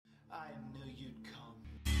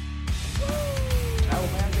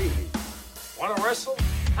wrestle?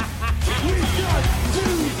 We got 2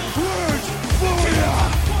 words for ya!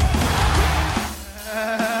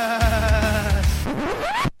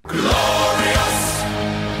 Glorious!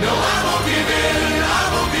 No, I won't give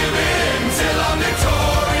in till I'm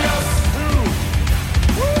victorious!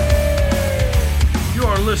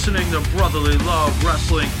 You're listening to Brotherly Love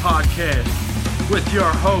Wrestling Podcast with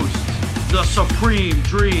your hosts, The Supreme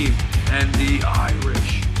Dream and the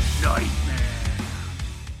Irish Nightmare.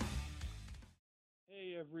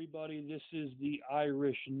 Hey everybody, this is the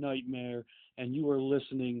Irish Nightmare, and you are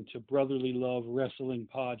listening to Brotherly Love Wrestling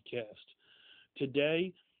Podcast.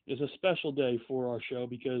 Today is a special day for our show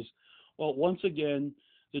because, well, once again,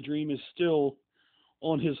 the Dream is still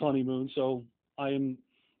on his honeymoon, so I am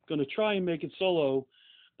going to try and make it solo,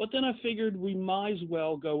 but then I figured we might as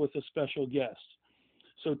well go with a special guest.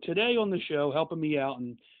 So today on the show, helping me out,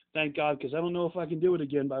 and thank God, because I don't know if I can do it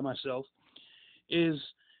again by myself, is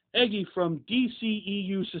Eggy from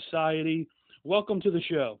DCEU Society. Welcome to the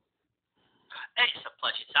show. It's a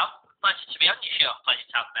pleasure, Tom. Pleasure to be on your show. Pleasure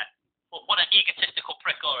to have me. Well, what an egotistical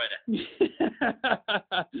prick already.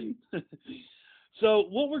 So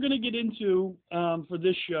what we're going to get into for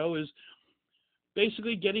this show is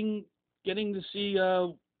basically getting to see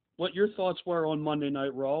what your thoughts were on Monday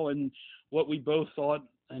Night Raw and what we both thought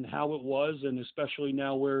and how it was, and especially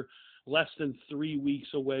now we're less than 3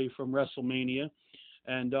 weeks away from WrestleMania,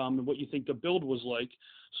 and what you think the build was like.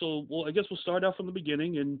 So, well, I guess we'll start out from the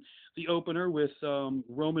beginning, and the opener with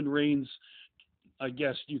Roman Reigns, I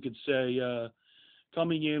guess you could say,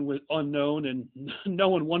 coming in with unknown and no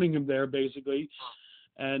one wanting him there, basically,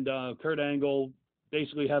 and Kurt Angle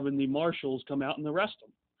basically having the Marshals come out and arrest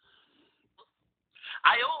him.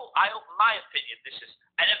 I hope, my opinion, this is,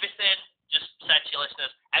 and everything, just said to your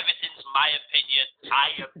listeners, everything's my opinion.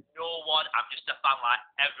 I am no one, I'm just a fan like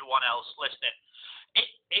everyone else listening.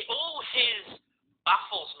 It always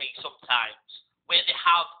baffles me sometimes where they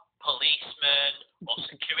have policemen or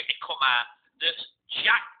security come out that's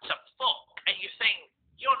jacked to fuck, and you think,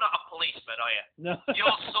 you're not a policeman, are you? No.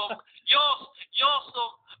 You're some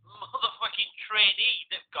motherfucking trainee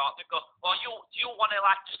they've got to go, well, you want to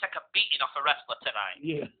like just take a beating off a wrestler tonight?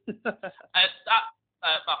 Yeah. And that,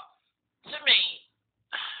 to me,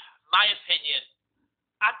 my opinion,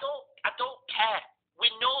 I don't care. We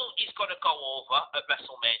know he's going to go over at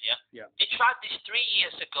WrestleMania. Yeah. They tried this 3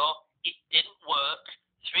 years ago. It didn't work.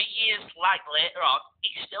 3 years later on,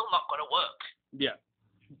 it's still not going to work. Yeah.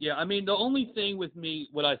 Yeah, I mean, the only thing with me,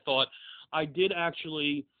 what I thought, I did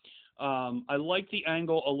actually, I like the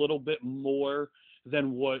angle a little bit more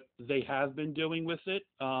than what they have been doing with it.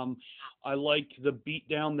 I like the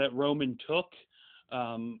beatdown that Roman took.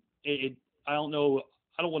 I don't know,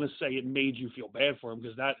 I don't want to say it made you feel bad for him,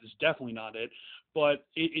 because that is definitely not it. But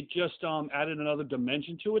it just added another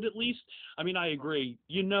dimension to it, at least. I mean, I agree.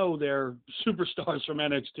 You know, they're superstars from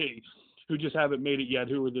NXT who just haven't made it yet,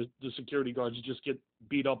 who are the security guards who just get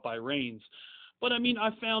beat up by Reigns. But, I mean,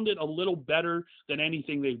 I found it a little better than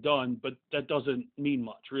anything they've done, but that doesn't mean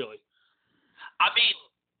much, really. I mean,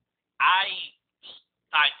 I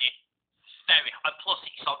find it very, and plus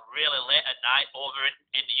it's on really late at night over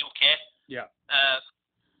in the UK. Yeah.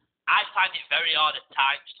 I find it very hard at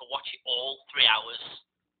times to watch it all 3 hours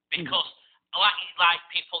because, like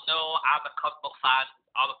people know, I'm a comic book fan.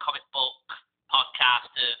 I'm a comic book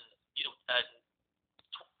podcast and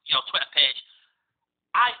Twitter page.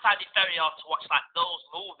 I find it very hard to watch like those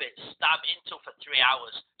movies that I'm into for 3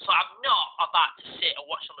 hours. So I'm not about to sit and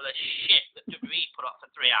watch some of the shit that WWE put up for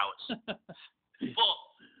 3 hours.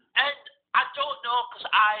 And I don't know because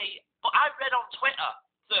I read on Twitter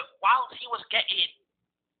that whilst he was getting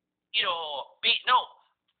beaten up,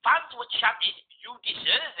 fans were chanting, "You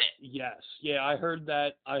deserve it." Yes, yeah, I heard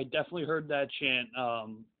that. I definitely heard that chant.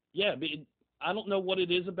 Yeah, but I don't know what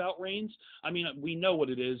it is about Reigns. I mean, we know what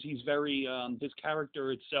it is. He's very, his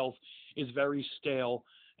character itself is very stale,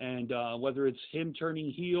 and whether it's him turning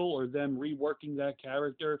heel or them reworking that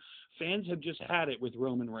character, fans have just had it with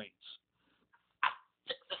Roman Reigns.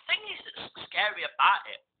 The thing is that's scary about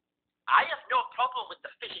it, I have no problem with the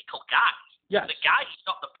physical guy. Yes. The guy is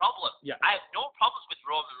not the problem. Yeah. I have no problems with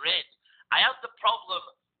Roman Reigns. I have the problem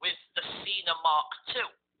with the Cena Mark II.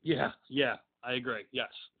 Yeah, I agree.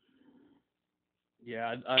 Yes.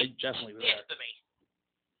 Yeah, I definitely agree with that. For me.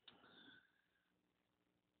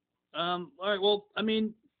 All right, well, I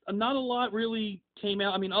mean, not a lot really came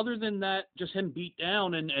out. I mean, other than that, just him beat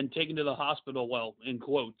down and taken to the hospital, well, in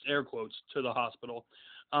quotes, air quotes, to the hospital.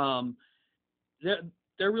 There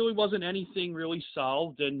really wasn't anything really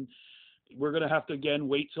solved, and we're going to have to, again,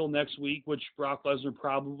 wait till next week, which Brock Lesnar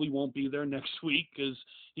probably won't be there next week because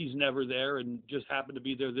he's never there and just happened to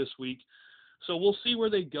be there this week. So we'll see where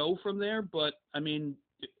they go from there. But I mean,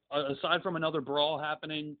 aside from another brawl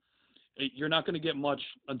happening, you're not going to get much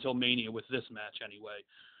until Mania with this match anyway.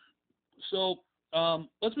 So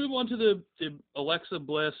let's move on to the Alexa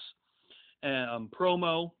Bliss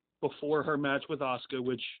promo before her match with Asuka,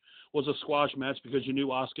 which was a squash match because you knew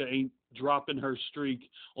Asuka ain't dropping her streak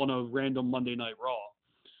on a random Monday Night Raw.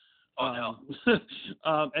 Oh, no.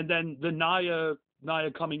 And then the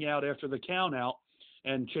Nia coming out after the count out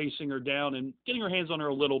and chasing her down and getting her hands on her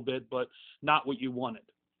a little bit, but not what you wanted.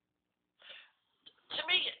 To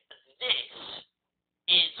me, this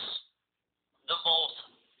is the most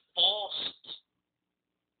forced,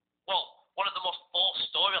 one of the most forced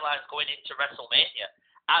storylines going into WrestleMania.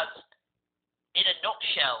 As, in a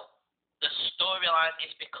nutshell, the storyline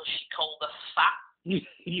is because she called her fat.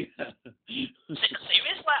 Yeah.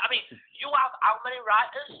 Seriously? I mean, you have how many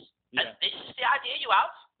writers? Yeah. And this is the idea you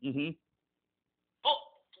have? Mm-hmm. But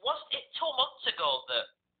wasn't it 2 months ago that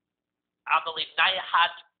I believe Nia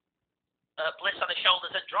had Bliss on the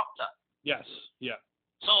shoulders and dropped her? Yes. Yeah.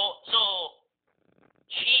 So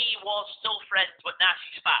she was still friends, but now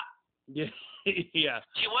she's fat. Yeah. Yeah.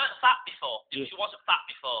 She weren't fat before. Yeah. She wasn't fat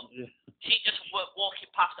before. Yeah. She just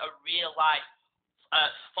walking past a real life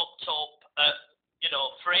fucked up,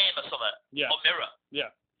 frame or something, Yeah. or mirror.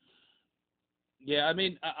 Yeah. Yeah. I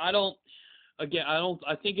mean, I don't. Again,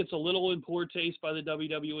 I think it's a little in poor taste by the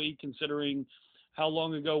WWE, considering how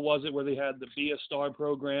long ago was it where they had the Be a Star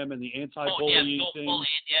program and the anti-bullying thing. Bullying,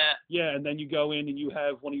 yeah. Yeah, and then you go in and you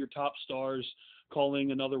have one of your top stars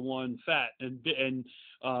calling another one fat and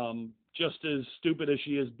just as stupid as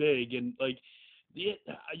she is big, and like,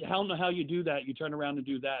 I don't know how you do that. You turn around and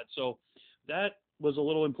do that. So that was a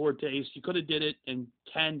little in poor taste. You could have did it and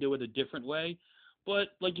can do it a different way. But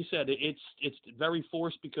like you said, it's very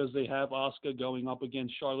forced because they have Asuka going up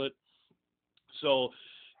against Charlotte. So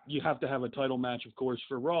you have to have a title match, of course,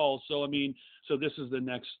 for Raw. So, I mean, so this is the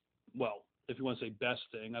next, well, if you want to say best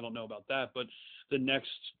thing, I don't know about that, but the next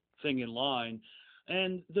thing in line.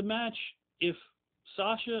 And the match, if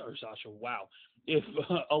if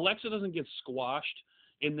Alexa doesn't get squashed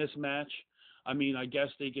in this match, I mean, I guess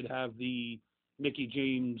they could have the Mickie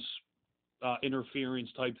James interference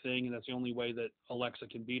type thing, and that's the only way that Alexa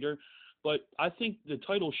can beat her. But I think the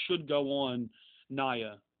title should go on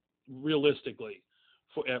Nia, realistically,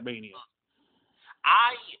 at Mania.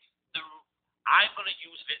 I'm going to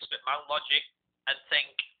use Vince McMahon logic and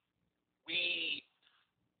think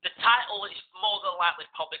the title is more than likely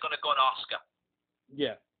probably going to go on Asuka.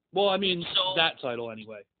 Yeah. Well, I mean, that title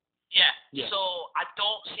anyway. Yeah. So I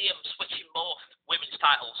don't see him switching both women's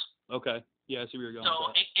titles. Okay. Yeah, I see where you're going.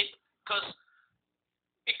 So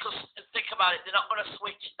because think about it, they're not going to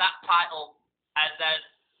switch that title and then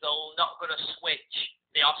they're not going to switch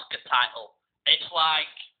the Asuka title. It's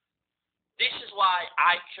like, this is why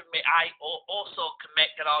I also can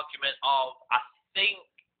make an argument of, I think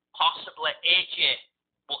possibly AJ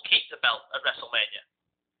will keep the belt at WrestleMania.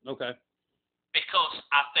 Okay. Because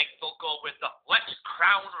I think they'll go with the let's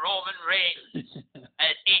crown Roman Reigns.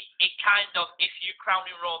 And it kind of, if you're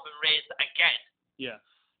crowning Roman Reigns again, yeah,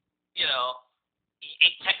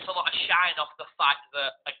 it takes a lot of shine off the fact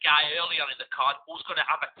that a guy early on in the card who's going to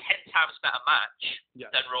have a 10 times better match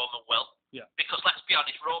than Roman will. Yeah. Because let's be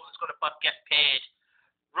honest, Roman's going to get paid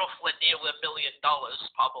roughly nearly $1 million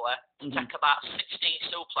probably to take about 16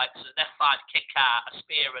 suplexes, an F5 kick out, a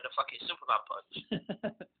spear, and a fucking Superman punch.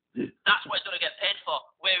 That's what he's going to get paid for.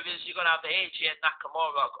 Whereas you're going to have AJ and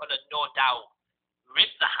Nakamura going to no doubt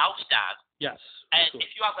rip the house down. Yes. And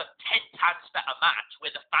if you have a 10 times better match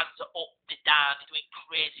where the fans are up, they're down, they're doing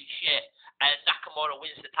crazy shit, and Nakamura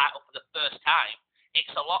wins the title for the first time,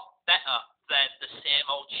 it's a lot better than the same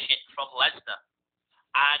old shit from Lesnar.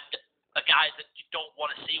 And a guy that you don't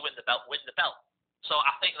want to see win the belt. So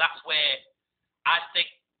I think that's where,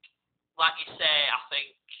 like you say, I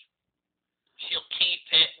think she'll keep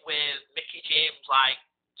it with Mickie James, like,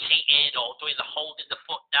 cheating or doing the holding the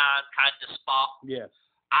foot down kind of spot. Yes.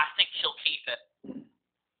 I think she'll keep it.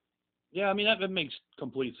 Yeah, I mean, that makes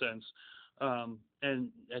complete sense. And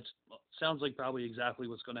it sounds like probably exactly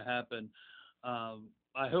what's going to happen.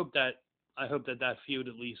 I hope that feud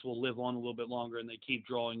at least will live on a little bit longer and they keep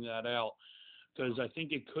drawing that out, because I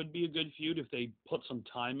think it could be a good feud if they put some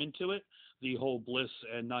time into it, the whole Bliss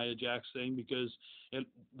and Nia Jax thing, because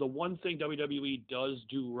the one thing WWE does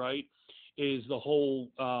do right is the whole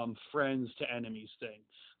friends to enemies thing.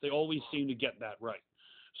 They always seem to get that right.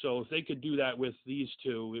 So if they could do that with these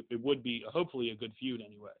two, it would be hopefully a good feud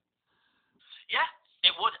anyway. Yeah,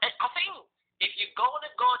 it would. I think if you're going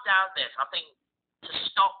to go down this, I think to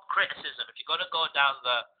stop criticism, if you're going to go down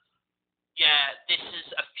the, yeah, this is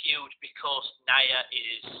a feud because Nia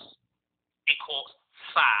is, in quotes,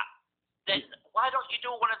 fat. Then why don't you do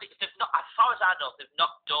one of these? They've not, as far as I know, they've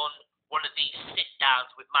not done one of these sit downs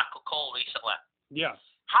with Michael Cole recently. Yeah.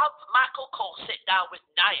 Have Michael Cole sit down with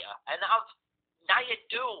Nia and have Nia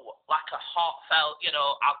do like a heartfelt,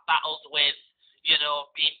 I've battled with,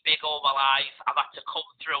 being big all my life. I've had to come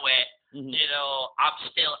through it. Mhm.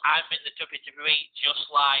 I'm in the WWE just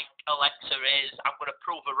like Alexa is. I'm going to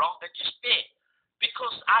prove her wrong and just bit.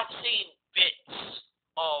 Because I've seen bits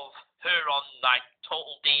of her on like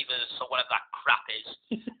Total Divas or whatever that crap is.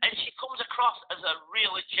 And she comes across as a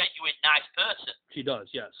really genuine nice person. She does,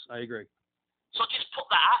 yes. I agree. So just put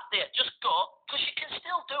that out there. Just go, because you can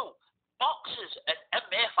still do. Boxers and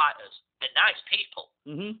MMA fighters are nice people.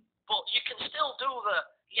 Mm-hmm. But you can still do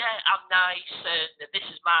I'm nice and this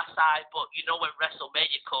is my side, but when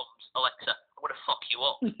WrestleMania comes, Alexa, I'm going to fuck you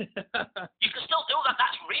up. You can still do that.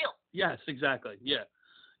 That's real. Yes, exactly. Yeah.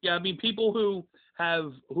 Yeah, I mean, people who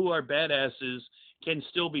are badasses can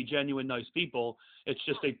still be genuine nice people. It's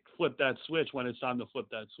just they flip that switch when it's time to flip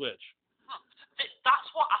that switch. That's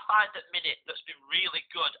what I find at minute that's been really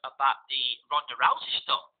good about the Ronda Rousey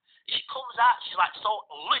stuff. She comes out, she's like so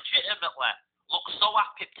legitimately looks so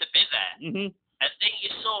happy to be there. Mm-hmm. And then you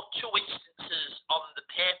saw 2 instances on the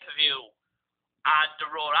pay-per-view and the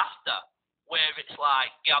Raw after where it's like,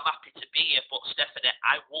 yeah, I'm happy to be here, but Stephanie,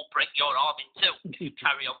 I will break your arm in two.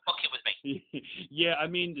 Carry on fucking with me. Yeah, I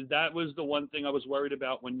mean, that was the one thing I was worried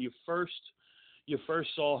about when you first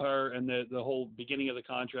saw her, and the whole beginning of the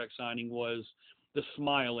contract signing was the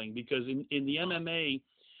smiling, because in the MMA,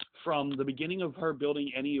 from the beginning of her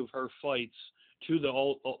building any of her fights to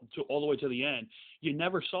all the way to the end, you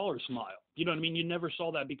never saw her smile. You know what I mean? You never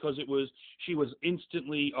saw that, because she was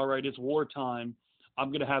instantly, all right, it's wartime, I'm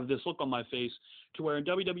going to have this look on my face, to where in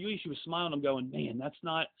WWE she was smiling. I'm going, man, that's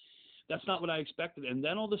not what I expected. And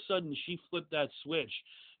then all of a sudden she flipped that switch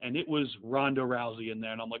and it was Ronda Rousey in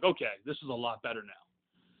there, and I'm like, okay, this is a lot better now.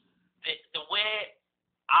 The way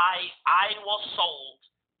I was sold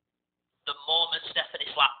the moment Stephanie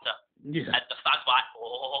slapped her. Yeah. And the fans were like,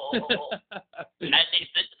 oh. And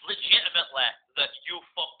it's legitimately that you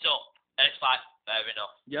fucked up. And it's like, fair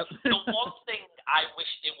enough. Yep. The one thing I wish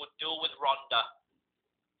they would do with Ronda,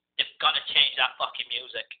 they've got to change that fucking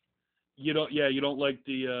music. You don't like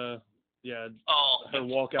the her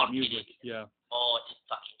walkout music. Yeah. Oh, it's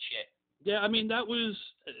fucking shit. Yeah, I mean, that was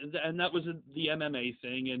the MMA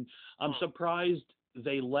thing, and I'm surprised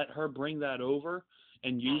they let her bring that over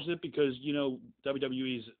and use it, because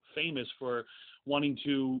WWE is famous for wanting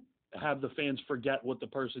to have the fans forget what the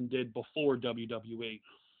person did before WWE.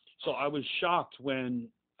 So I was shocked when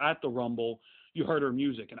at the Rumble you heard her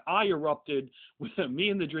music, and I erupted. Me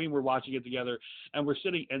and the Dream were watching it together, and we're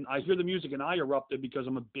sitting, and I hear the music, and I erupted because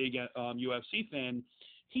I'm a big UFC fan.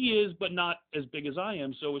 He is, but not as big as I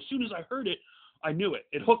am. So as soon as I heard it, I knew it.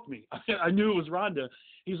 It hooked me. I knew it was Ronda.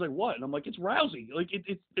 He's like, what? And I'm like, it's Rousey. Like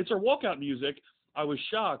it's her walkout music. I was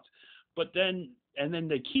shocked, but then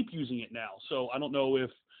they keep using it now. So I don't know if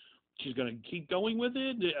she's going to keep going with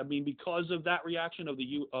it. I mean, because of that reaction of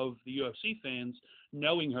the UFC fans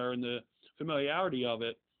knowing her and the familiarity of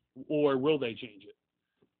it, or will they change it?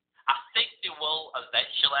 I think they will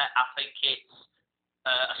eventually. I think it's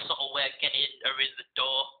a subtle way of getting her in the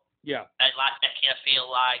door. Yeah. And like making her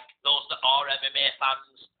feel like those that are MMA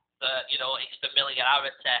fans, that it's familiarity.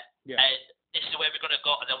 Yeah. And this is where we're going to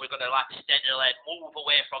go, and then we're going to like steadily move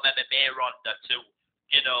away from MMA Ronda to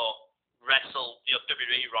wrestle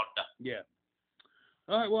WWE Ronda. Yeah.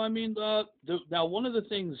 All right. Well, I mean, now one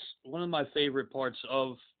of my favorite parts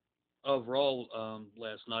of Raw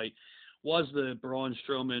last night was the Braun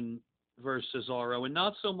Strowman versus Cesaro, and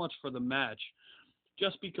not so much for the match,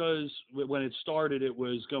 just because when it started, it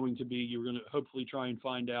was going to be, you were going to hopefully try and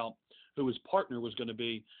find out who his partner was going to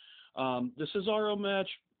be. The Cesaro match,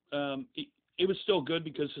 it was still good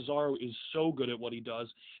because Cesaro is so good at what he does,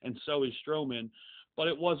 and so is Strowman, but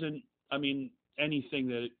it wasn't, I mean, anything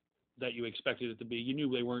that you expected it to be. You knew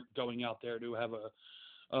they weren't going out there to have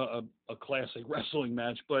a classic wrestling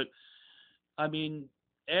match, but I mean,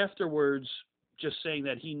 afterwards, just saying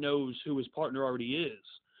that he knows who his partner already is.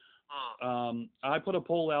 I put a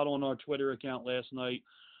poll out on our Twitter account last night,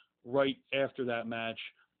 right after that match,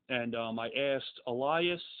 and I asked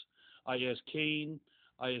Elias, I asked Kane,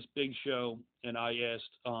 I asked Big Show, and I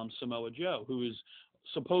asked Samoa Joe, who is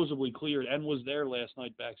supposedly cleared and was there last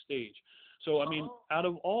night backstage. So, I mean, out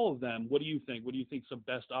of all of them, what do you think? What do you think's the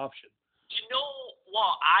best option? You know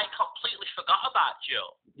what? I completely forgot about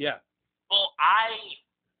Joe. Yeah. But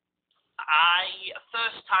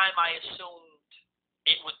first time I assumed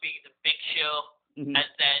it would be the Big Show, Mm-hmm. and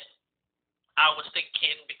then I was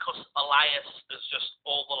thinking because Elias is just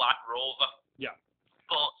over like Rover. Yeah.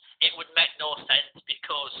 But it would make no sense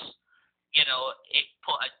because, it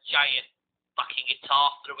put a giant fucking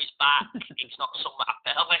guitar through his back. It's not something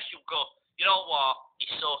unless you go, you know what,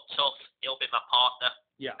 he's so tough, he'll be my partner.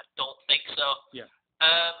 Yeah. I don't think so. Yeah.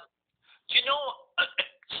 Do you know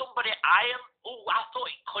somebody I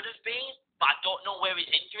thought it could have been, but I don't know where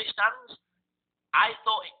his injury stands. I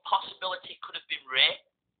thought it possibility could have been Rey.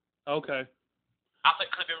 Okay. I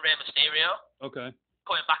think it could have been Rey Mysterio. Okay.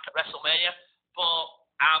 Coming back at WrestleMania. But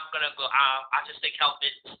I'm going to go, I just think how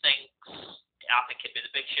Vince thinks, I think it'd be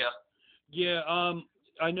the Big Show. Yeah,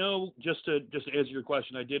 I know, just to answer your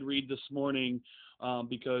question, I did read this morning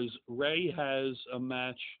because Ray has a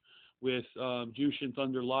match with Jushin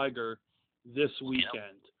Thunder Liger this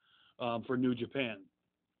weekend for New Japan.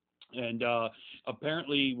 And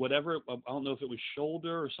apparently, whatever, I don't know if it was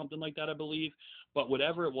shoulder or something like that, I believe, but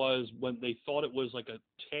whatever it was, when they thought it was like a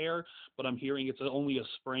tear, but I'm hearing it's only a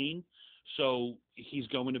sprain. So he's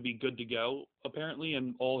going to be good to go, apparently,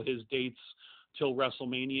 and all his dates till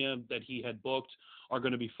WrestleMania that he had booked are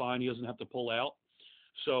going to be fine. He doesn't have to pull out.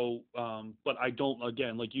 So, but I don't,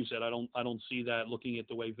 again, like you said, I don't see that looking at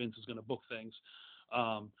the way Vince is going to book things.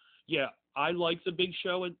 Yeah, I like the Big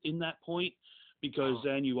Show in that point because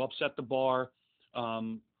then you upset the bar.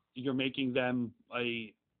 You're making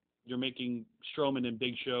Strowman and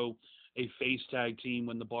Big Show a face tag team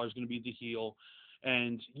when the bar's going to be the heel.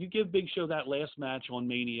 And you give Big Show that last match on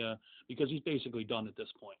Mania because he's basically done at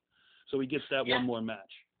this point. So he gets that one more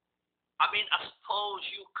match. I mean, I suppose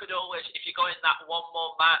you could always, if you go in that one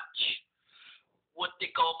more match, would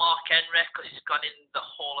they go Mark Henry because he's gone in the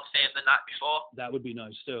Hall of Fame the night before? That would be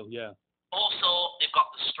nice too, yeah. Also, they've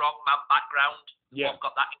got the strongman background. Yeah.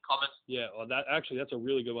 Both got that in common. Yeah, well, that's a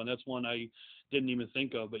really good one. That's one I didn't even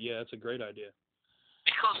think of, but yeah, that's a great idea.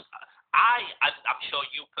 Because I'm sure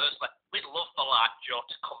you personally, we'd love for like Joe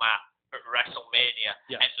to come out at WrestleMania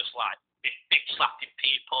and just like big slapping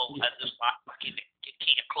people and just like fucking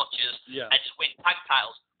king of clutches and just win tag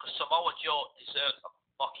titles. Because Samoa Joe deserves a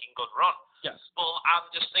fucking good run. Yes. But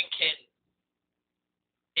I'm just thinking,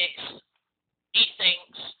 he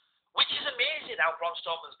thinks, which is amazing how Braun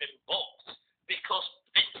Strowman's been booked because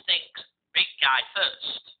Vince thinks big guy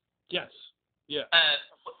first. Yes. Yeah.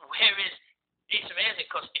 Whereas it's amazing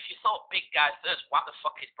because if you thought big guy first, why the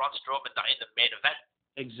fuck is Braun Strowman not in the main event?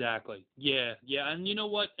 Exactly. Yeah. And you know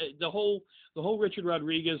what? The whole Richard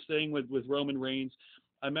Rodriguez thing with Roman Reigns,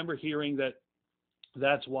 I remember hearing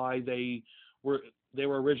that's why they were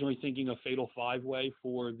originally thinking a fatal 5-way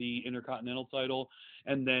for the Intercontinental title,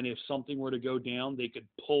 and then if something were to go down, they could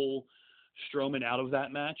pull Strowman out of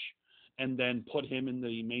that match and then put him in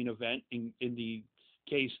the main event in the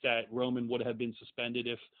case that Roman would have been suspended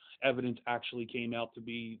if evidence actually came out to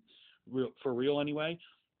be for real anyway.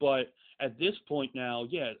 But at this point now,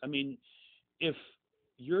 yeah, I mean, if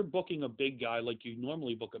you're booking a big guy like you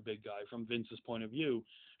normally book a big guy from Vince's point of view,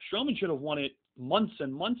 Strowman should have won it months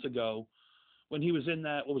and months ago when he was in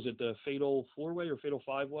that, what was it, the Fatal 4-Way or Fatal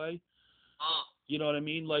 5-Way? You know what I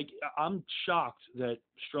mean? Like, I'm shocked that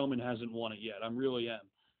Strowman hasn't won it yet. I really am.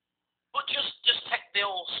 But just take the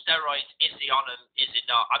old steroids. Is he on him? Is he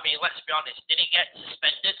not? I mean, let's be honest. Did he get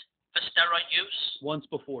suspended for steroid use? Once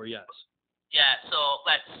before, yes. Yeah. So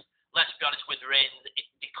let's be honest with Reigns.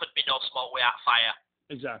 It could be no smoke without fire.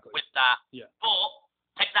 Exactly. With that. Yeah. But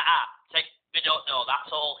take that out. We don't know.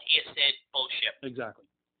 That's all hearsay bullshit. Exactly.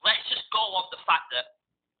 Let's just go on the fact that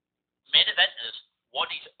main eventers,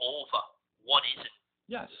 what is over, what isn't.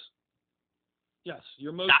 Yes.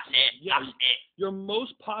 Your most. That's it. Yeah, That's it. Your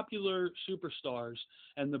most popular superstars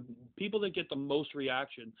and the people that get the most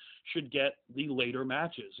reaction should get the later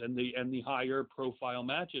matches and the higher profile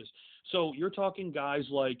matches. So you're talking guys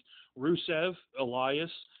like Rusev,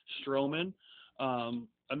 Elias, Strowman.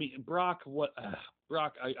 I mean Brock.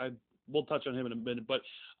 Brock? We'll touch on him in a minute, but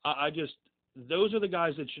I just those are the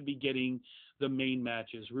guys that should be getting the main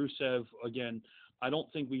matches. Rusev, again, I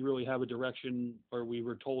don't think we really have a direction, or we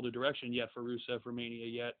were told a direction yet for Rusev for Mania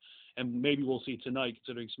yet, and maybe we'll see tonight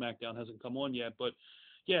considering SmackDown hasn't come on yet. But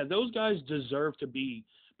yeah, those guys deserve to be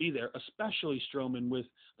there, especially Strowman with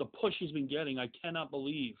the push he's been getting. I cannot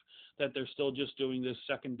believe that they're still just doing this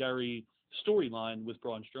secondary storyline with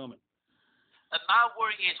Braun Strowman. And my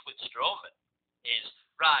worry is with Strowman is,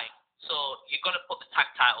 right, so you're going to put the tag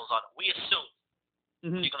titles on. We assume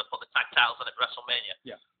you're going to put the tag titles on at WrestleMania.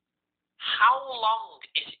 Yeah. How long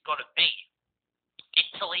is it going to be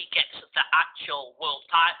until he gets the actual world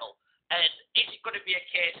title? And is it going to be a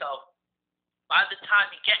case of, by the time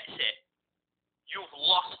he gets it, you've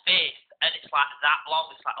lost faith and it's like that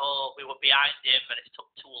long. It's like, oh, we were behind him, and it took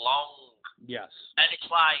too long. Yes. And it's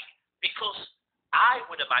like, because I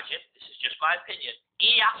would imagine, this is just my opinion,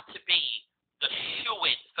 he has to be the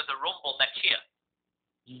shoe-in for the Rumble next year.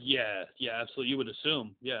 Yeah, absolutely. You would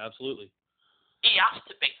assume. Yeah, absolutely. He has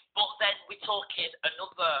to be. But then we're talking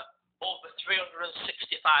another over 365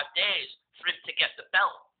 days for him to get the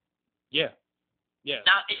belt. Yeah.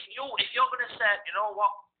 Now, if you're going to say, you know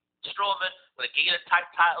what, Strowman, we're going to give you the tag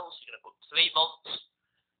titles, you're going to put 3 months,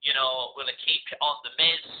 we're going to keep it on the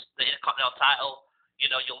Miz, the Intercontinental title,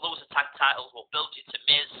 you'll lose the tag titles, we'll build you to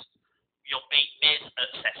Miz, you'll beat Miz at,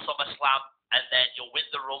 say, SummerSlam, and then you'll win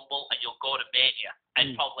the Rumble, and you'll go to Mania,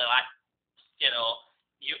 and probably like, you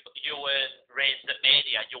and Reigns at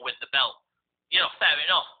Mania, you'll win the belt. Fair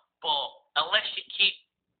enough, but unless you keep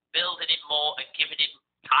building him more and giving him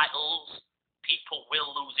titles, people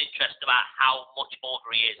will lose interest about how much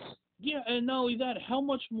over he is. Yeah, and not only that, how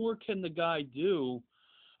much more can the guy do?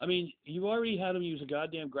 I mean, you already had him use a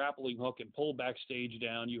goddamn grappling hook and pull backstage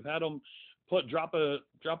down. You had him drop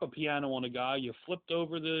a piano on a guy. You flipped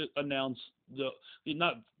over not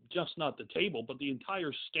the table, but the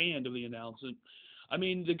entire stand of the announcement. I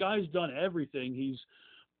mean, the guy's done everything. He's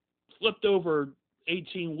flipped over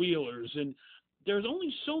 18-wheelers, and there's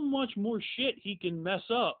only so much more shit he can mess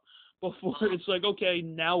up before it's like, okay,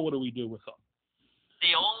 now what do we do with him?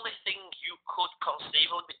 The only thing you could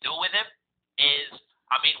conceivably do with him is,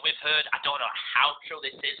 I mean, we've heard, I don't know how true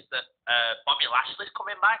this is, that Bobby Lashley's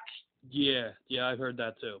coming back. Yeah, I've heard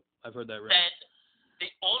that too. I've heard that. Right. Then the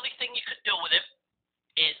only thing you could do with him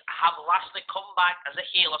is have Lashley come back as a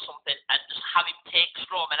heel or something and just have him take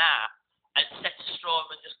Strowman out and set to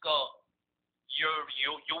Strowman and just go, you're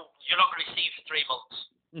not going to receive for 3 months.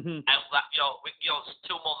 Mm-hmm. And that, it's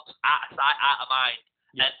 2 months out of sight, out of mind.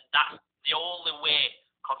 Yeah. And that's the only way,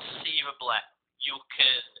 conceivably, you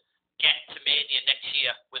can get to Mania next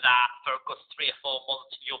year without, for a good 3 or 4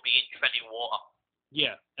 months, you'll be in treading water.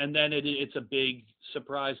 Yeah, and then it's a big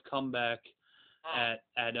surprise comeback at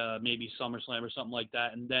maybe SummerSlam or something like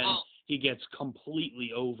that, and then he gets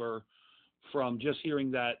completely over from just hearing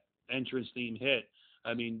that entrance theme hit.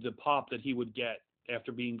 I mean, the pop that he would get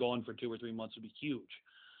after being gone for 2 or 3 months would be huge.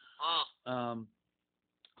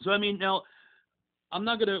 So I mean, now we're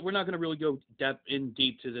not gonna really go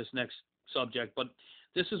deep to this next subject, but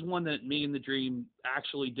this is one that me and the Dream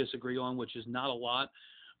actually disagree on, which is not a lot.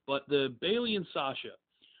 But the Bayley and Sasha,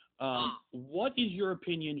 what is your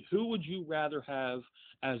opinion? Who would you rather have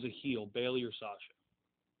as a heel, Bayley or Sasha?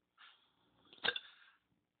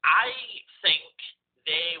 I think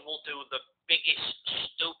they will do the biggest,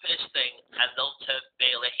 stupidest thing, and they'll turn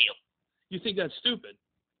Bayley heel. You think that's stupid?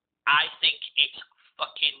 I think it's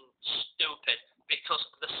fucking stupid, because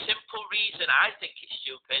the simple reason I think it's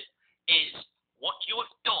stupid is what you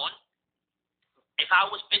have done. If I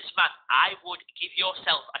was Vince McMahon, I would give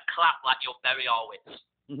yourself a clap like you're Barry Horowitz.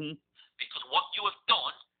 Mm-hmm. Because what you have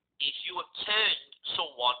done is you have turned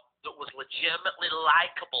someone that was legitimately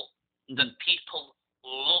likable, that people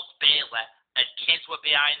loved Bayley, and kids were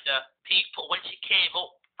behind her. People, when she came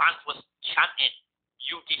up, fans were chanting,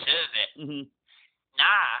 "You deserve it." Mm-hmm.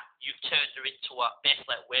 Now, you've turned her into a,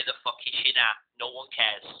 basically, where the fuck is she now? No one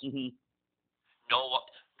cares. Mm-hmm. No one.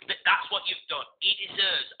 That's what you've done. He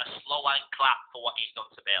deserves a slow hand clap for what he's done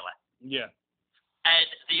to Bayley. Yeah. And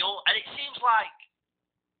it seems like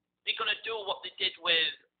they're going to do what they did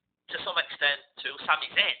with, to some extent, to Sami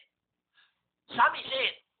Zayn. Sami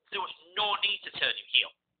Zayn, there was no need to turn him heel.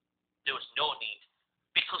 There was no need.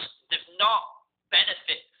 Because they've not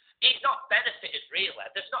benefited. He's not benefited, really.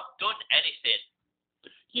 They've not done anything.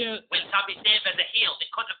 Yeah. With Sami Zayn as a heel, they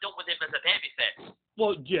couldn't have done with him as a babyface.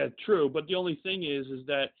 Well, yeah, true. But the only thing is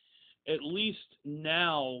that at least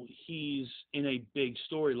now he's in a big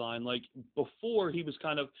storyline. Like before, he was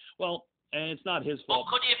kind of, well, and it's not his fault.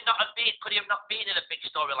 Well, could he have not been in a big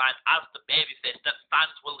storyline as the babyface that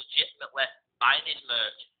fans were legitimately buying his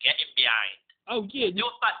merch, getting behind? Oh yeah,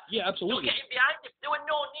 yeah, absolutely. They were getting behind him. There were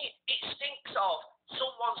no need. It stinks of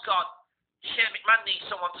someone's gone. Shane McMahon needs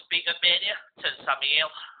someone to speak at Mania. Turn Sami heel.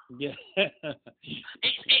 Yeah.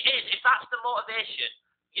 It is. If that's the motivation,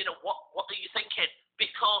 what are you thinking?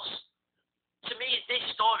 Because to me, this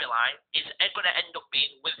storyline is going to end up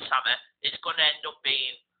being with Sami. It's going to end up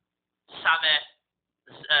being Sami,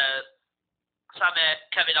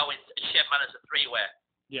 Kevin Owens, and Shane McMahon as a three-way.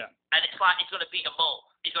 Yeah. And it's like he's going to beat them all.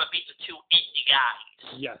 He's going to beat the two indie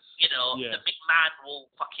guys. Yes. The McMahon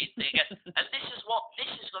will fucking thing. And this is what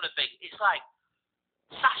this is going to be. It's like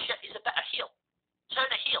Sasha is a better heel. Turn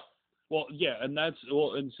a heel. Well, yeah,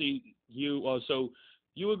 and see, you, so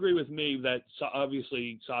you agree with me that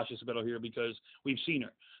obviously Sasha's a better heel because we've seen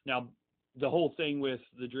her. Now, the whole thing with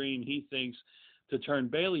the Dream, he thinks to turn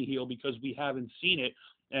Bailey heel because we haven't seen it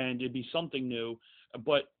and it'd be something new.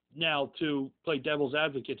 But now to play devil's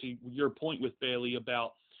advocate to your point with Bailey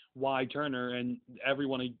about why Turner and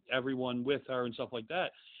everyone with her and stuff like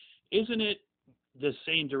that, isn't it the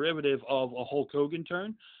same derivative of a Hulk Hogan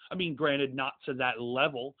turn? I mean, granted, not to that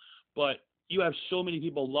level, but you have so many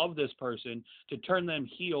people love this person to turn them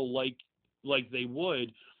heel like they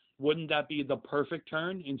would. Wouldn't that be the perfect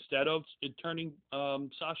turn instead of it turning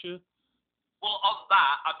Sasha? Well, on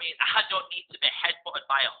that, I mean, I don't need to be headbutted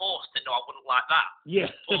by a horse to know I wouldn't like that.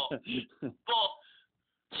 Yeah. But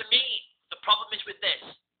to me, the problem is with this.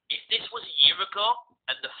 If this was a year ago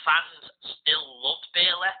and the fans still loved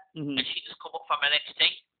Bayley and she just come up from NXT,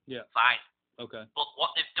 yeah, fine. Okay. But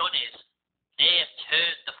what they've done is they have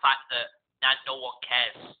turned the fact that now no one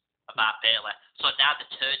cares about Bayley. So now the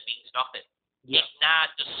turn means nothing. Yeah. It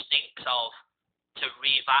now just stinks of to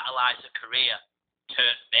revitalise a career,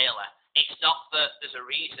 turn Bayley. It's not that there's a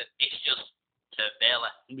reason. It's just turn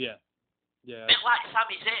Bayley. Yeah. Yeah. A bit like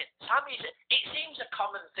Sami Zayn. It seems a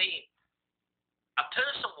common theme. A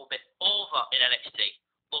person will be over in NXT,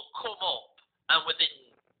 will come up, and within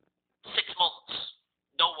 6 months,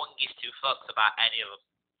 no one gives two fucks about any of them.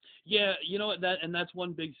 Yeah, you know that's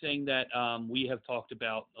one big thing that we have talked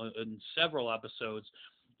about in several episodes,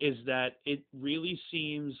 is that it really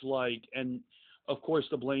seems like, and of course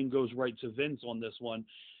the blame goes right to Vince on this one,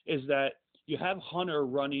 is that you have Hunter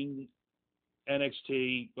running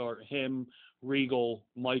NXT, or him, Regal,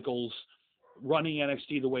 Michaels, running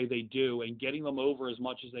NXT the way they do and getting them over as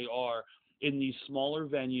much as they are in these smaller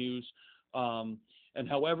venues, and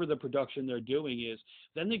however the production they're doing is,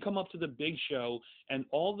 then they come up to the big show and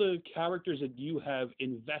all the characters that you have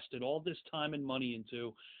invested all this time and money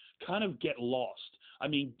into kind of get lost. I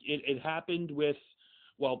mean, it happened with,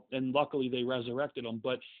 well, and luckily they resurrected them,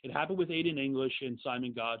 but it happened with Aiden English and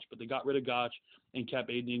Simon Gotch, but they got rid of Gotch and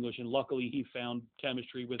kept Aiden English, and luckily he found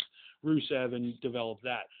chemistry with Rusev and developed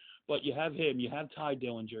that. But you have him, you have Ty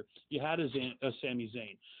Dillinger, you had a Sami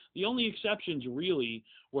Zayn. The only exceptions really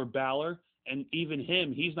were Balor, and even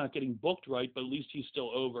him, he's not getting booked right, but at least he's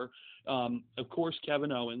still over. Of course,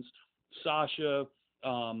 Kevin Owens, Sasha,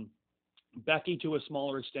 Becky to a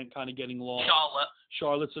smaller extent kind of getting lost.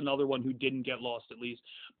 Charlotte's another one who didn't get lost at least.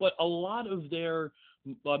 But a lot of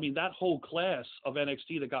that whole class of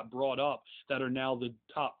NXT that got brought up that are now the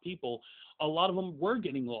top people, a lot of them were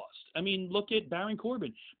getting lost. I mean, look at Baron Corbin.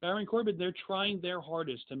 Baron Corbin, they're trying their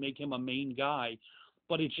hardest to make him a main guy,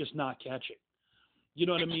 but it's just not catching. You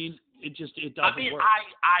know what I mean? It doesn't work.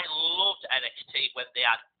 I loved NXT when they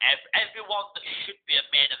had everyone that should be a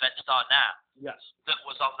main event star now. Yes. That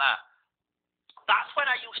was on that. That's when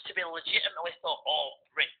I used to be legitimately thought,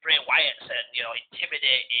 Bray Wyatt's an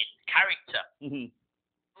intimidating character. Mm-hmm.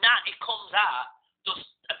 Now it comes out, does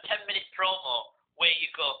a 10-minute promo where you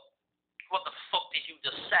go, what the fuck did you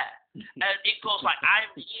just say? And it goes like, I'm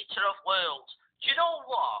the Eater of Worlds. Do you know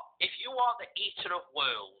what? If you are the Eater of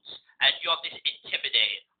Worlds and you're this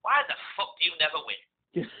intimidating, why the fuck do you never win?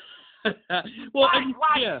 Well,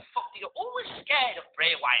 why the fuck do you always scared of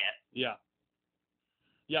Bray Wyatt? Yeah.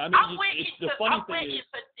 Yeah, I mean, I'm waiting for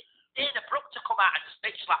Dana Brooke to come out and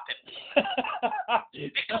bitch slap him.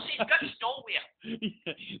 Because he's got nowhere.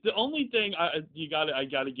 The only thing I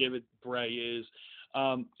gotta give it Bray is,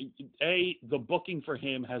 the booking for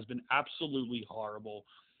him has been absolutely horrible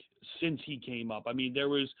since he came up. I mean, there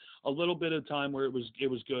was a little bit of time where it was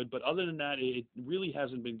good, but other than that, it really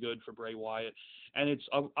hasn't been good for Bray Wyatt. And it's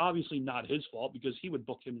obviously not his fault because he would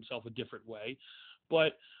book himself a different way.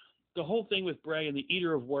 But the whole thing with Bray and the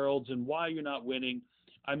Eater of Worlds and why you're not winning,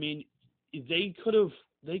 I mean, they could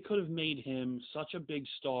have made him such a big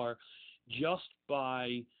star just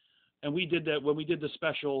by, and we did that when we did the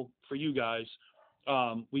special for you guys.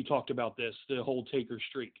 We talked about this, the whole Taker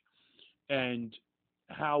streak, and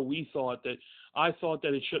how I thought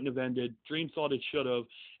that it shouldn't have ended. Dream thought it should have.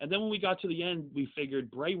 And then when we got to the end, we figured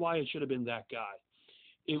Bray Wyatt should have been that guy.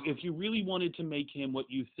 If you really wanted to make him what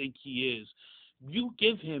you think he is, you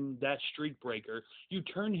give him that streak breaker. You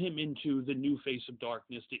turn him into the new face of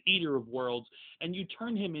darkness, the Eater of Worlds, and you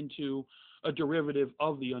turn him into a derivative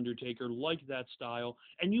of The Undertaker, like that style,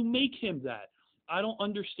 and you make him that. I don't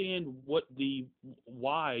understand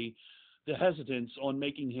why the hesitance on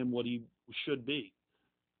making him what he should be.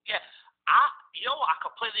 Yeah, I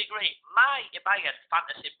completely agree. My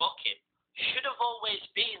fantasy booking should have always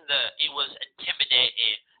been that it was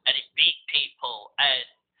intimidating and it beat people. And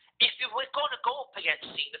if you were going to go up against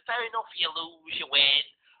Cena, fair enough, you lose, you win.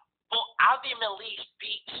 But have him at least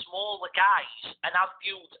beat smaller guys and have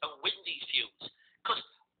feuds and win these feuds. Because,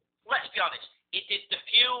 let's be honest, he did the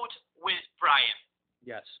feud with Bryan.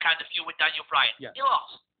 Yes. Kind of feud with Daniel Bryan. Yeah. He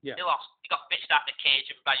lost. Yeah. He lost. He got bitched out of the cage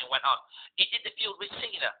and Bryan went on. He did the feud with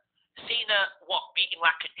Cena. Cena, beating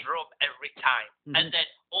like a drum every time. Mm-hmm. And then,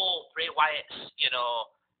 Bray Wyatt's,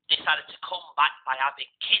 decided to come back by having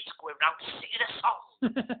kids going around singing a song.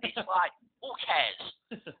 It's like, who cares?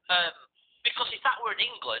 Because if that were in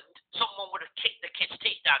England, someone would have kicked the kid's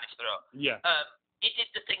teeth down his throat. Yeah. He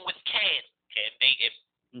did the thing with Kane. Kane beat him.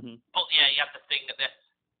 Mm-hmm. But yeah, he had the thing that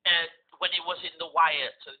when he was in the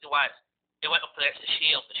Wyatt, he went up against the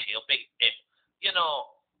Shield beat him.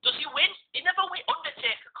 Does he win? He never wins.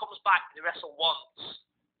 Undertaker comes back, they wrestle once,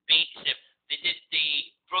 beats him. They did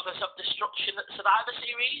the Brothers of Destruction at the Survivor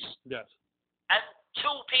Series. Yes. And 2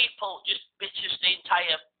 people just bitches the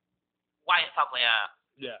entire Wyatt family out.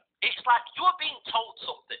 Yeah. It's like you're being told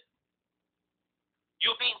something.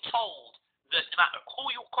 You're being told that no matter who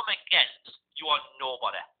you come against, you are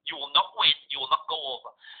nobody. You will not win. You will not go over.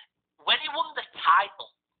 When he won the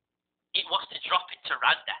title, it was to drop it to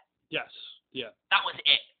Randy. Yes. Yeah. That was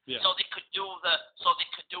it. Yeah. So they could do the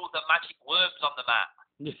magic worms on the mat,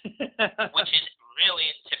 which is really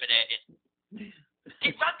intimidating.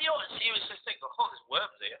 Did Randy Orton seriously think, oh, there's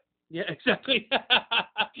worms here? Yeah, exactly.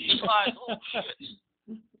 He's like, oh shit.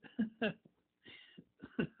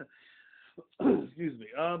 Excuse me.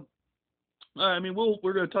 I mean,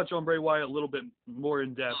 we're going to touch on Bray Wyatt a little bit more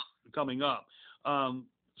in depth coming up.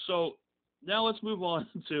 So now let's move on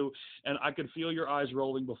to, and I can feel your eyes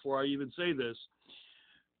rolling before I even say this,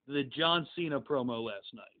 the John Cena promo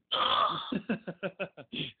last night.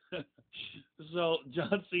 So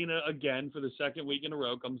John Cena, again, for the second week in a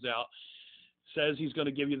row, comes out, says he's going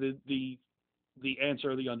to give you the answer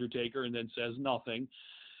of The Undertaker, and then says nothing.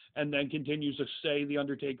 And then continues to say The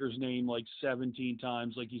Undertaker's name like 17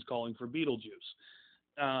 times, like he's calling for Beetlejuice.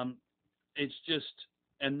 It's just,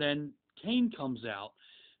 and then Kane comes out,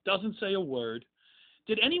 doesn't say a word.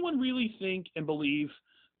 Did anyone really think and believe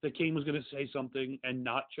that Kane was going to say something and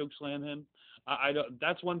not chokeslam him? I don't.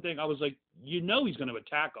 That's one thing I was like, he's going to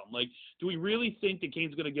attack him. Like, do we really think that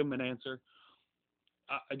Kane's going to give him an answer?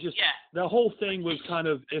 The whole thing was kind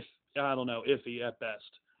of iffy at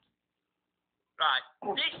best. Right.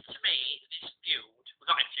 This to me, this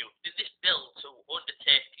build to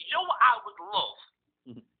Undertaker. You know what I would love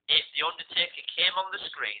if the Undertaker came on the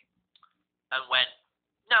screen and went,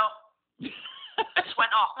 no, and just went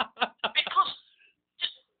off, because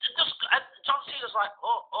and John Cena's like,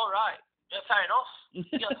 oh, all right, yeah, fair enough.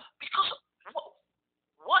 Because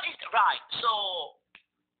what is right? So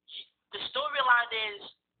the storyline is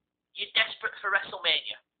you're desperate for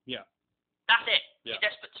WrestleMania. Yeah. That's it. Yeah. You're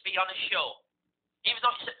desperate to be on a show. Even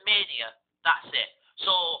though it's at Mania, that's it.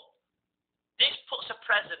 So this puts a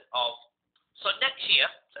present of, so next year,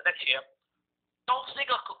 Dolph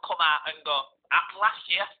Ziggler could come out and go, after last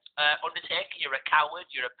year, Undertaker, you're a coward,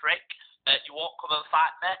 you're a prick, you won't come and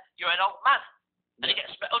fight me, you're an old man. And he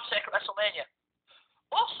gets Undertaker at WrestleMania.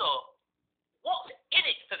 Also, what's in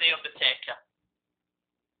it for the Undertaker?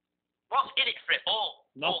 What's in it for it all?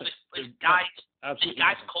 Nothing. This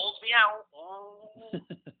guy's called me out.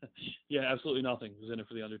 Yeah, absolutely nothing was in it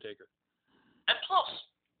for The Undertaker. And plus,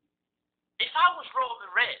 if I was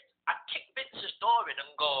Roman Reigns, I'd kick Vince's door in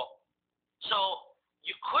and go, so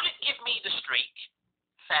you couldn't give me the streak,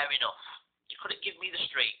 fair enough. You couldn't give me the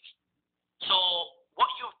streak. So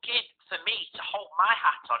what you've given for me to hold my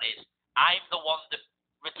hat on is, I'm the one that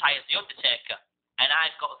retired The Undertaker, and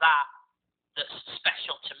I've got that's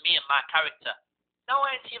special to me and my character. No,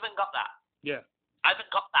 I ain't even got that. Yeah. I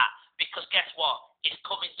haven't got that, because guess what? He's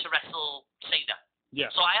coming to wrestle Cena.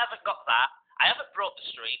 Yeah. So I haven't got that. I haven't broke the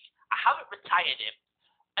streak. I haven't retired him.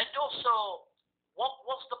 And also,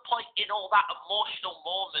 what's the point in all that emotional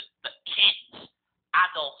moment that kids,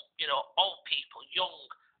 adults, old people, young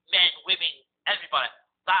men, women, everybody,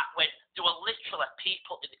 that when there were literally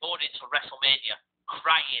people in the audience of WrestleMania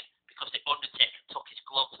crying because The Undertaker took his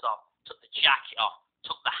gloves off, took the jacket off,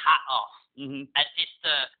 took the hat off, and did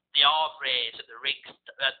the arm raise at the ring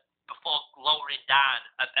before lowering down,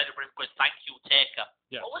 and everybody was thank you, Taker.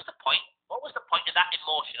 Yeah. What was the point? What was the point of that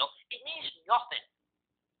emotional? It means nothing.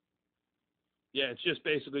 Yeah, it's just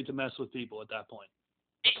basically to mess with people at that point.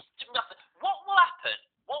 It's nothing. What will happen?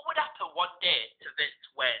 What would happen one day to Vince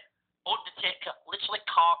when Undertaker literally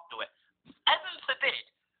can't do it? Heaven forbid,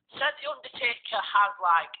 say the Undertaker has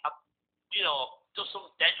does some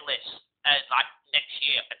deadlifts next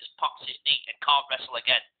year and just pops his knee and can't wrestle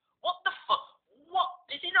again. What the fuck? What?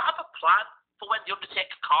 Does he not have a plan for when the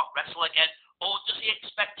Undertaker can't wrestle again? Or does he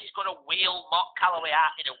expect he's going to wheel Mark Calloway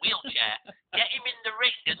out in a wheelchair, get him in the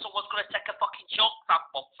ring, and someone's going to take a fucking choke stamp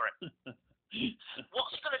up for him?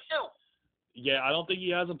 What's he going to do? Yeah, I don't think he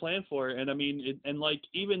has a plan for it. And I mean, and like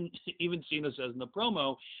even Cena says in the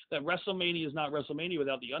promo that WrestleMania is not WrestleMania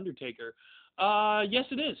without the Undertaker. Yes,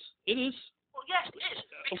 it is. It is. Well, yes, it is.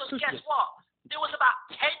 Because course guess it is. what? There was about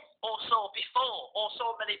 10 or so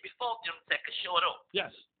minutes before the Undertaker showed up.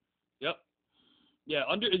 Yes. Yep.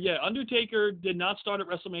 Yeah. Undertaker did not start at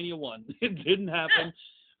WrestleMania 1. It didn't happen.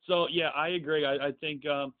 So yeah, I agree. I think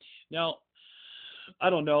now I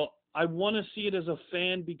don't know. I want to see it as a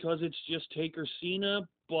fan because it's just Taker Cena,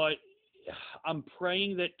 but I'm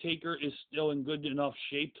praying that Taker is still in good enough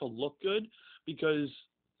shape to look good because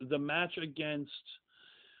the match against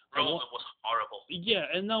Roman was horrible. Yeah,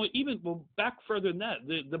 and now even back further than that,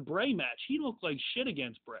 the Bray match, he looked like shit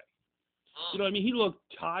against Bray. You know what I mean? He looked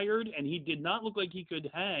tired, and he did not look like he could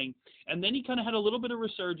hang. And then he kind of had a little bit of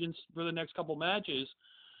resurgence for the next couple matches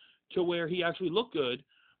to where he actually looked good.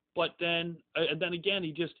 But then, and then again,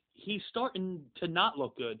 he's starting to not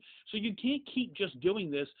look good. So you can't keep just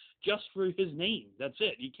doing this just for his name. That's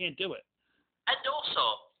it. You can't do it. And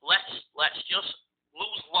also, let's just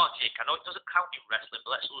lose logic. I know it doesn't count in wrestling,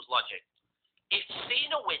 but let's lose logic. If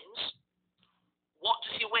Cena wins, what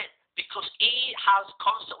does he win? Because he has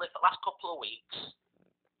constantly, for the last couple of weeks,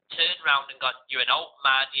 turned around and gone, you're an old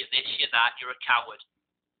man, you're this, you're that, you're a coward.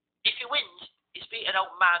 If he wins, he's beaten an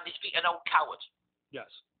old man, he's beaten an old coward. Yes.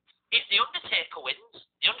 If The Undertaker wins,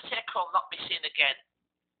 The Undertaker will not be seen again,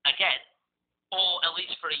 or at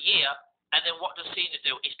least for a year, and then what does Cena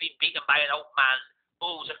do? He's been beaten by an old man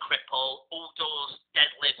who's a cripple, who does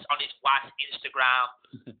deadlifts on his wife's Instagram.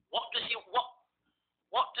 What does he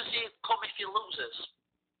come if he loses?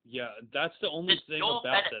 Yeah, that's the only There's thing no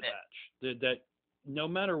about benefit. that match. That no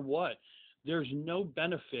matter what, there's no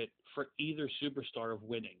benefit for either superstar of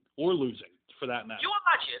winning or losing for that match. You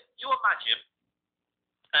imagine,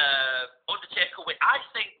 Undertaker win. I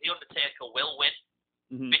think the Undertaker will win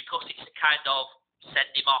because it's a kind of send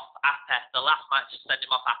him off after the last match. Send him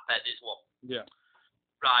off after this one. Yeah.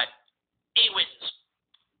 Right. He wins.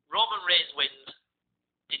 Roman Reigns wins.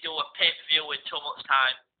 They do a pay-per-view in 2 months'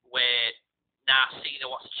 time where Cena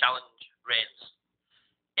wants to challenge Reigns.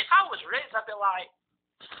 If I was Reigns, I'd be like,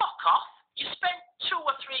 fuck off. You spent 2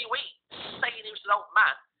 or 3 weeks saying he was an old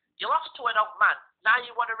man. You lost to an old man. Now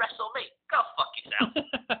you want to wrestle me? Go fuck yourself.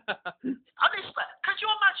 Honestly, could you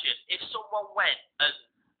imagine if someone went and,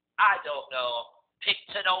 I don't know,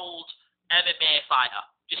 picked an old MMA fighter,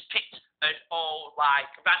 just picked an old, like,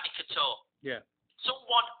 Randy Couture. Yeah.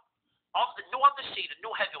 Someone on the scene, a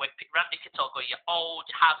new heavyweight, picked Randy Couture, go, you old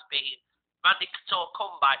has-been. Randy Couture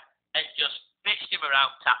come back and just bitched him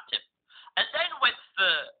around, tapped him. And then went for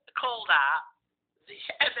the cold art, the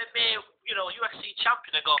MMA, UFC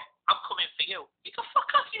champion, and go, I'm coming for you. You go, fuck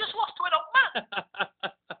off, you just lost to an old man.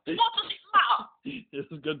 What does it matter? This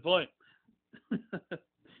is a good point.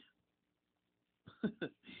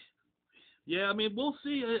 Yeah, I mean, we'll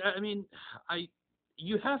see.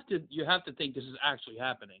 You have to think this is actually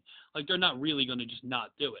happening. Like, they're not really going to just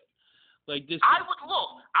not do it. Like this. I would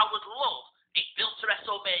love it built to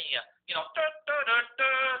WrestleMania. He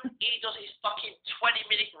does his fucking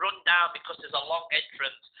 20-minute rundown because there's a long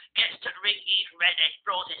entrance. Gets to the ring, he's ready,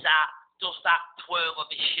 throws his hat, does that twirl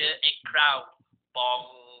of his shirt in crowd.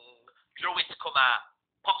 Bong. Druids come out.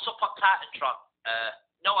 Pops up on Titantron.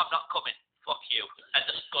 No, I'm not coming. Fuck you. And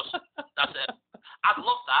discuss. That's it. I'd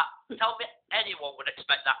love that. Tell me anyone would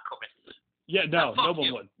expect that coming. Yeah, no one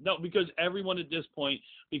you. would. No, because everyone at this point,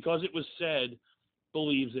 because it was said,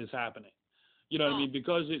 believes it's happening. You know what I mean?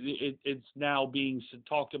 Because it's now being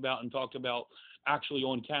talked about actually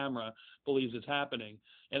on camera, believes it's happening.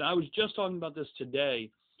 And I was just talking about this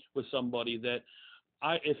today with somebody that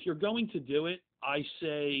if you're going to do it, I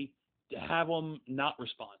say have him not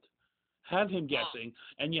respond. Have him guessing,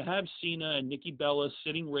 and you have Cena and Nikki Bella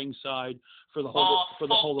sitting ringside for the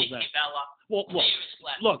whole event. Bella. Well,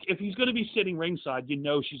 Seriously. look, if he's going to be sitting ringside, you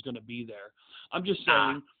know she's going to be there. I'm just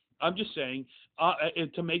saying,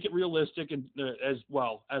 to make it realistic and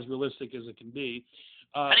as realistic as it can be.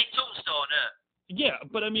 And he tombstone it. Yeah,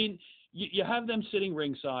 but I mean, you have them sitting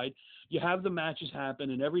ringside. You have the matches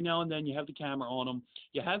happen, and every now and then you have the camera on them.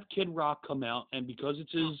 You have Kid Rock come out, and because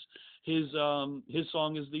it's his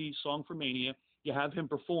song is the song for Mania, you have him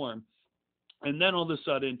perform, and then all of a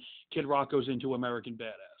sudden Kid Rock goes into American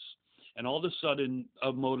Badass, and all of a sudden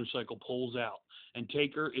a motorcycle pulls out, and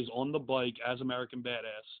Taker is on the bike as American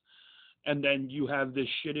Badass, and then you have this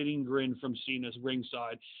shit-eating grin from Cena's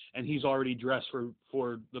ringside, and he's already dressed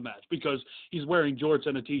for the match because he's wearing jorts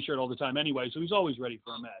and a t-shirt all the time anyway, so he's always ready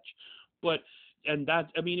for a match.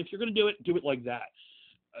 If you're going to do it like that.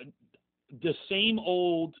 The same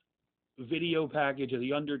old video package of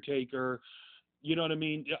The Undertaker, you know what I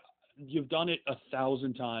mean? you've done it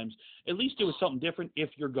 1,000 times. At least do something different if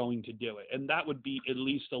you're going to do it, and that would be at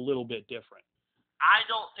least a little bit different. I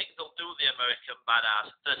don't think they'll do the American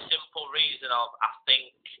Badass. The simple reason of I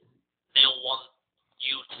think they'll want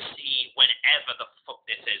you to see whenever the fuck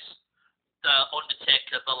this is. The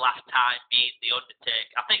Undertaker the last time being the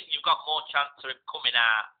Undertaker. I think you've got more chance of him coming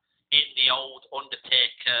out in the old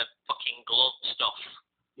Undertaker fucking glove stuff.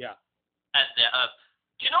 Yeah. And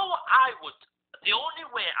do you know what I would? The only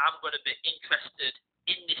way I'm going to be interested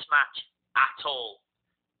in this match at all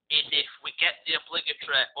is if we get the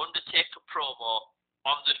obligatory Undertaker promo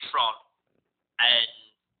on the Tron, and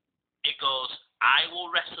it goes, "I will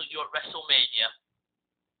wrestle you at WrestleMania,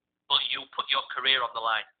 but you put your career on the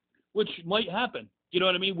line." Which might happen. You know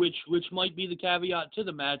what I mean? Which might be the caveat to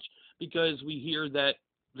the match, because we hear that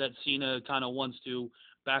Cena kind of wants to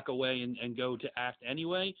back away and go to act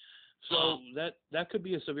anyway. So that could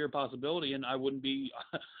be a severe possibility, and I wouldn't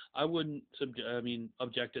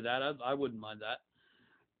object to that. I wouldn't mind that.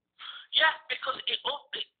 Yeah, because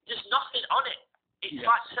there's nothing on it. It's Yes.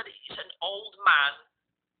 like I said, it's an old man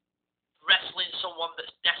wrestling someone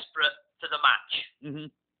that's desperate for the match. Mm-hmm.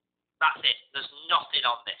 That's it. There's nothing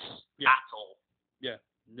on this at all. Yeah,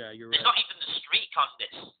 you're There's right. not even the streak on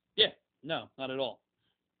this. Yeah, no, not at all.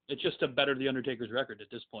 It's just to better the Undertaker's record at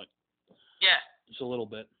this point. Yeah. Just a little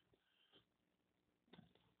bit.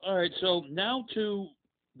 All right, so now to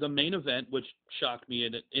the main event, which shocked me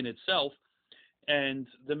in itself, and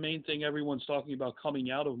the main thing everyone's talking about coming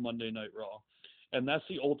out of Monday Night Raw, and that's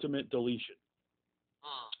the Ultimate Deletion.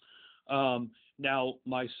 Now,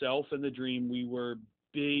 myself and the Dream, we were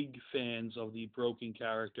big fans of the Broken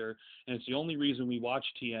character, and it's the only reason we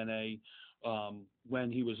watched TNA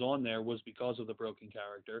when he was on there was because of the Broken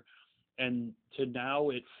character. And to now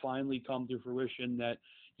it finally come to fruition that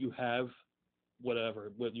you have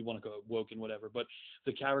whatever, what you want to call it, Woken, whatever, but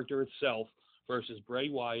the character itself versus Bray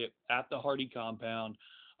Wyatt at the Hardy compound.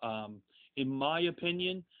 In my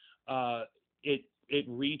opinion, it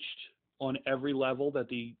reached on every level that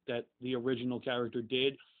the original character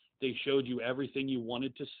did. They showed you everything you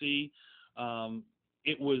wanted to see.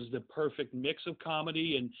 It was the perfect mix of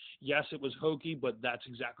comedy, and yes, it was hokey, but that's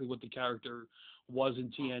exactly what the character was in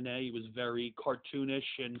TNA. It was very cartoonish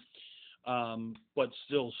and but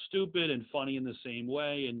still stupid and funny in the same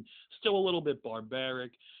way, and still a little bit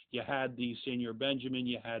barbaric. You had the Senior Benjamin,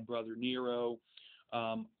 you had Brother Nero.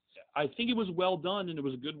 I think it was well done, and it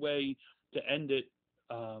was a good way to end it.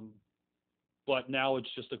 But now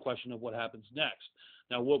it's just a question of what happens next.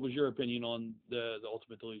 Now, what was your opinion on the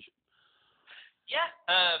Ultimate Deletion? Yeah.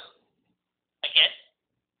 Again,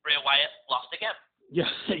 Bray Wyatt lost again.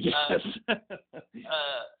 Yeah. Yes.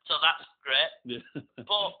 So that's great. Yeah.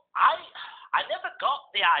 But I never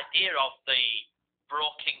got the idea of the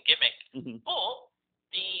Broken gimmick. Mm-hmm. But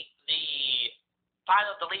the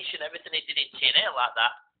final deletion, everything he did in TNA like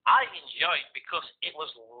that, I enjoyed because it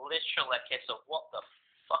was literally a case of what the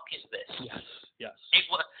fuck is this? Yes. It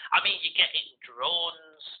was. I mean, you're getting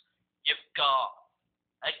drones. You've got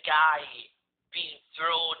a guy being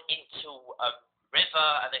thrown into a river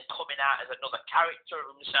and then coming out as another character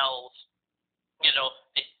of themselves. You know,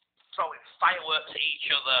 they're throwing fireworks at each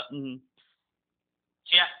other. Mm-hmm.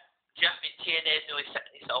 Jeff in TNA nearly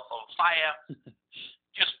setting himself on fire.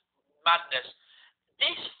 Just madness.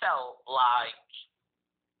 This felt like,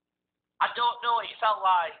 I don't know, it felt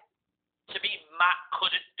like, to me, Matt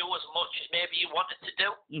couldn't do as much as maybe he wanted to do.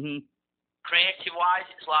 Mm-hmm. Creative-wise,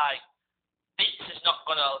 it's like, Vince is not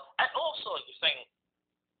going to... And also, you think,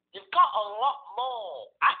 they've got a lot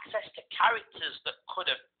more access to characters that could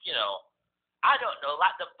have, you know, I don't know,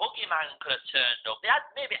 like the Boogeyman could have turned up. They had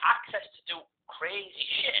maybe access to do crazy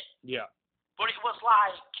shit. Yeah. But it was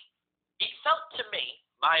like, it felt to me,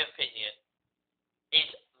 my opinion, is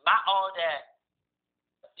Matt Order,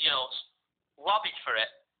 you know, lobbied for it.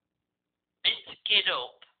 Vince get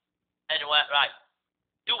up and went, right,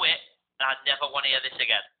 do it, and I never want to hear this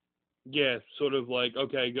again. Yeah, sort of like,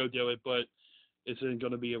 okay, go do it, but it isn't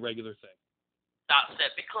going to be a regular thing. That's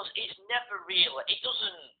it, because it's never really, it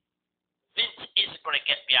doesn't, Vince isn't going to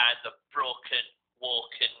get behind the Broken,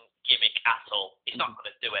 Woken gimmick at all. He's not going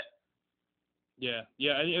to do it. Yeah,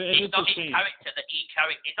 and It's it's not a his shame. character that he's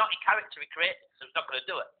not his character he created, so he's not going to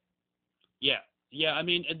do it. Yeah, I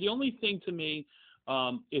mean, the only thing to me,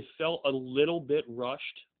 it felt a little bit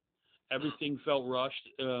rushed. Everything felt rushed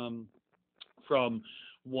from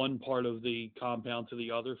one part of the compound to the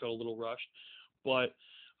other, felt a little rushed. But,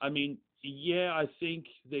 I mean, yeah, I think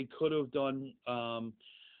they could have done,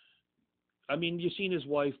 I mean, you've seen his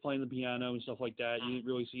wife playing the piano and stuff like that. You didn't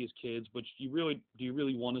really see his kids, but do you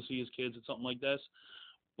really want to see his kids at something like this?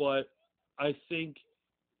 But I think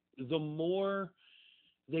the more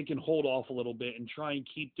they can hold off a little bit and try and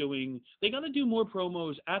keep doing. They got to do more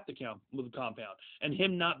promos at the compound, and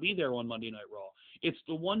him not be there on Monday Night Raw. It's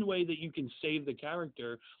the one way that you can save the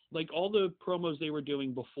character. Like all the promos they were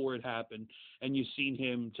doing before it happened, and you've seen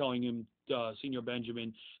him telling him, Senior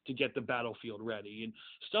Benjamin, to get the battlefield ready and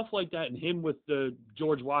stuff like that, and him with the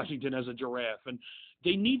George Washington as a giraffe. And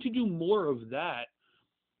they need to do more of that,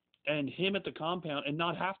 and him at the compound, and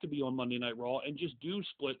not have to be on Monday Night Raw, and just do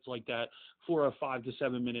splits like that for a 5 to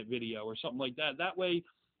 7 minute video or something like that. That way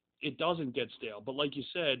it doesn't get stale. But like you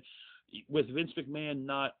said, with Vince McMahon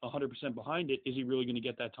not 100% behind it, is he really going to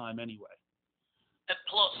get that time anyway? And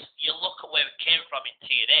plus, you look at where it came from in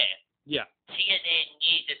TNA. Yeah. TNA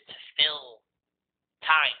needed to fill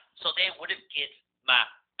time. So they would have given Matt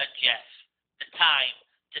and Jeff the time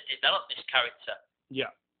to develop this character. Yeah.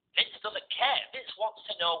 Vince doesn't care. Vince wants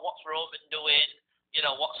to know what's Roman doing,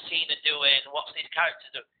 what's Cena doing, what's these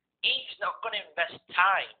characters doing. He's not going to invest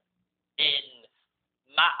time in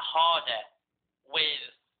Matt Hardy with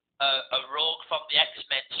a rogue from the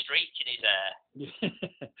X-Men streak in his hair.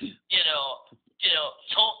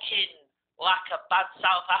 Talking like a bad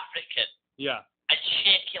South African. Yeah. And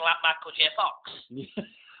shaking like Michael J. Fox.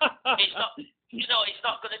 It's not. He's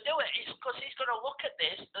not going to do it. It's because he's going to look at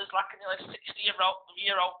this as like a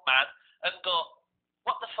 60-year-old man and go,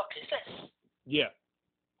 "What the fuck is this?" Yeah.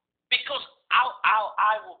 Because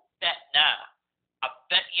I will bet now. I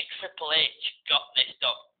bet you Triple H got this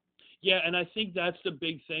done. Yeah, and I think that's the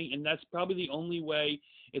big thing, and that's probably the only way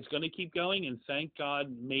it's going to keep going. And thank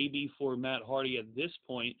God, maybe for Matt Hardy at this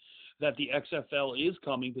point, that the XFL is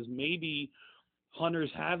coming, because maybe Hunter's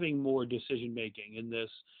having more decision making in this,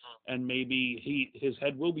 and maybe his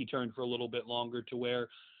head will be turned for a little bit longer to where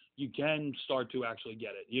you can start to actually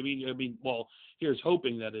get it. I mean, well, here's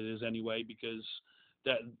hoping that it is anyway, because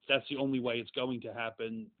that's the only way it's going to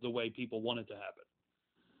happen the way people want it to happen.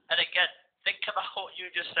 And again, think about what you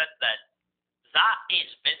just said then. That is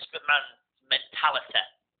Vince McMahon's mentality.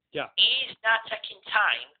 Yeah. He's now taking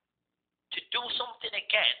time to do something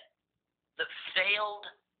again that failed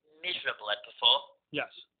miserably before. Yes.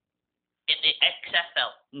 In the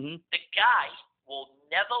XFL. Mm-hmm. The guy will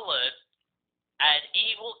never learn, and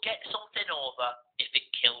he will get something over if it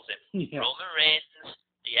kills him. Yeah. Roman Reigns,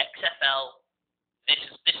 the XFL. This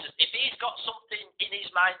is. If he's got something in his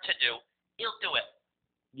mind to do, he'll do it.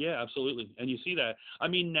 Yeah, absolutely. And you see that. I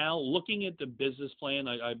mean, now looking at the business plan,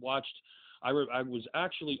 I watched. I was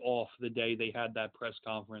actually off the day they had that press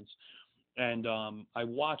conference, and I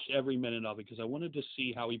watched every minute of it because I wanted to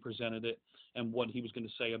see how he presented it and what he was going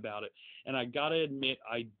to say about it. And I got to admit,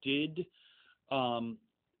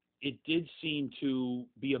 it did seem to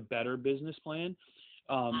be a better business plan,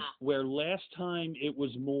 where last time it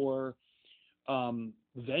was more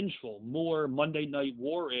vengeful, more Monday Night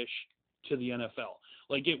War-ish to the NFL.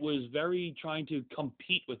 Like, it was very trying to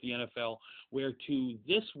compete with the NFL, where to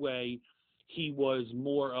this way, he was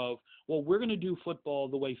more of, well, we're going to do football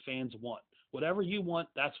the way fans want. Whatever you want,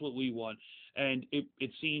 that's what we want. And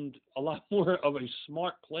it seemed a lot more of a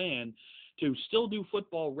smart plan to still do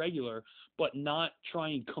football regular, but not try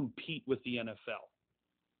and compete with the NFL.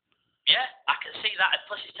 Yeah, I can see that. And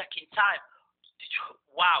plus, it's taking time.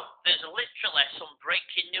 Wow, there's literally some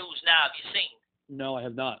breaking news now. Have you seen? No, I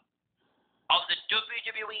have not. On the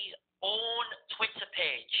WWE's own Twitter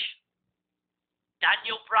page,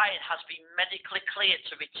 Daniel Bryan has been medically cleared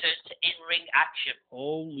to return to in-ring action.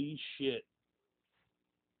 Holy shit.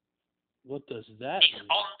 What does that It's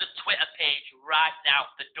mean? on the Twitter page right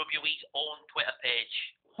now, the WWE's own Twitter page.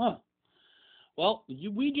 Huh. Well,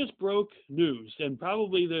 we just broke news, and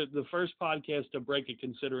probably the first podcast to break it,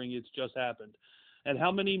 considering it's just happened. And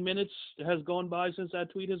how many minutes has gone by since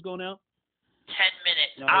that tweet has gone out? 10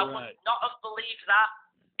 minutes. All I right. would not have believed that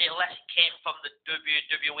unless it came from the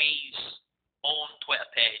WWE's own Twitter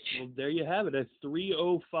page. Well, there you have it. A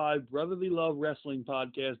 305 Brotherly Love Wrestling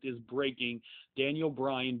podcast is breaking Daniel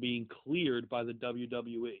Bryan being cleared by the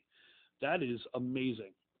WWE. That is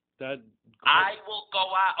amazing. I will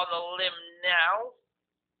go out on a limb now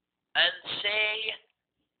and say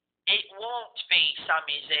it won't be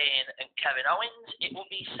Sami Zayn and Kevin Owens. It will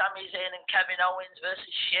be Sami Zayn and Kevin Owens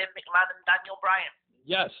versus Shane McMahon and Daniel Bryan.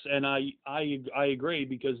 Yes, and I agree,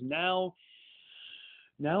 because now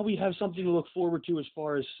we have something to look forward to as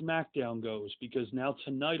far as SmackDown goes, because now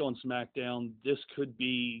tonight on SmackDown, this could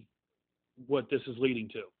be what this is leading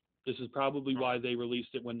to. This is probably why they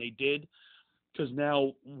released it when they did, because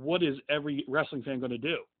now what is every wrestling fan going to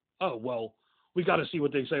do? Oh, well, we got to see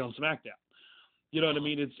what they say on SmackDown. You know what I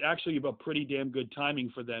mean? It's actually a pretty damn good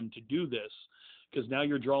timing for them to do this, because now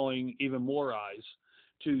you're drawing even more eyes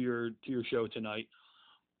to your show tonight.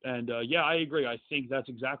 And yeah, I agree. I think that's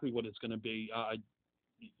exactly what it's going to be.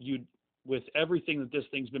 With everything that this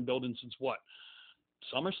thing's been building since what?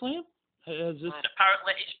 SummerSlam? Has this?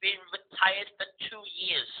 Apparently, it's been retired for 2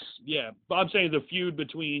 years. Yeah, but I'm saying the feud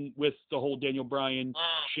with the whole Daniel Bryan,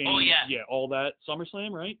 Shane, all that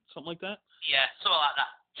SummerSlam, right? Something like that. Yeah, something like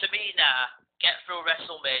that. To me now, get through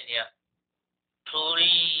WrestleMania.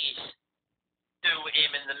 Please do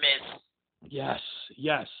him in the Miz. Yes.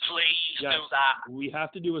 Please do that. We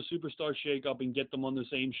have to do a superstar shakeup and get them on the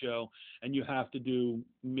same show, and you have to do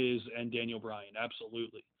Miz and Daniel Bryan.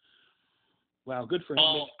 Absolutely. Wow, good for him.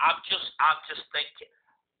 Oh, I'm just thinking.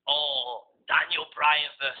 Oh, Daniel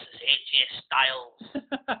Bryan versus AJ Styles.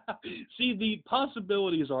 See, the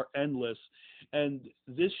possibilities are endless, and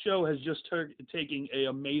this show has just taken an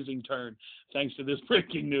amazing turn thanks to this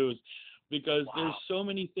breaking news, because there's so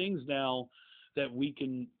many things now that we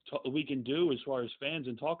can do as far as fans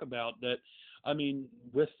and talk about that. I mean,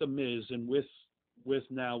 with the Miz and with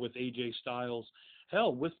AJ Styles,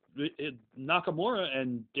 hell, with Nakamura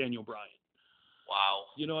and Daniel Bryan. Wow.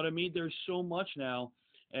 You know what I mean? There's so much now,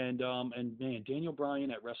 and man, Daniel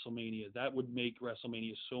Bryan at WrestleMania, that would make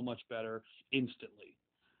WrestleMania so much better instantly.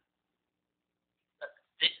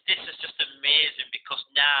 This is just amazing, because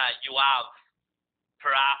now you have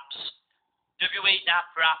perhaps WWE now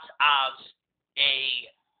perhaps has a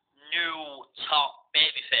new top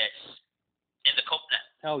babyface in the company.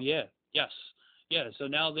 Hell yeah, yes, yeah. So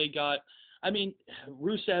now they got. I mean,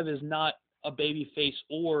 Rusev is not a babyface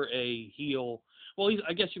or a heel. Well,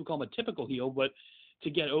 I guess you would call him a typical heel, but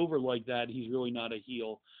to get over like that, he's really not a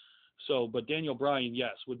heel. So, but Daniel Bryan,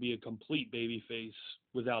 yes, would be a complete babyface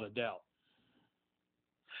without a doubt.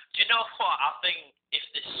 Do you know what? I think if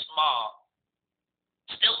they're smart,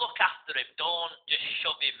 still look after him. Don't just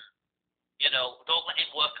shove him. Don't let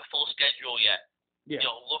him work a full schedule yet. Yeah.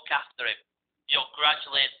 Look after him.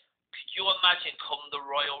 Gradually. Could you imagine come the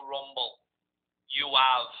Royal Rumble, you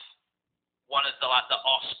have one of the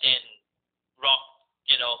Austin Rock,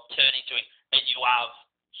 turning to it, and you have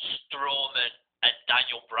Strowman and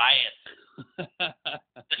Daniel Bryan,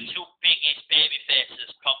 the two biggest baby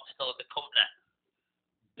faces probably still in the company.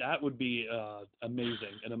 That would be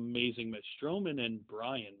amazing, an amazing match. Strowman and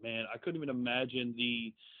Bryan, man, I couldn't even imagine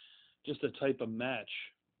the type of match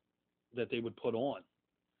that they would put on.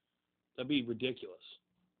 That'd be ridiculous.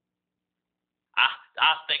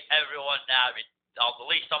 I think everyone now, at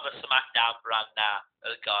least on the SmackDown brand now,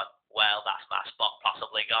 has gone, well, that's my spot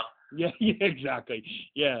possibly gone. Yeah, exactly.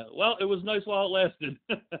 Yeah, well, it was nice while it lasted.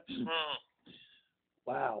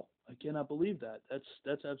 Wow, I cannot believe that.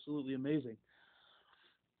 That's absolutely amazing.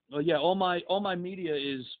 Well, yeah, all my media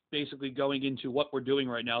is basically going into what we're doing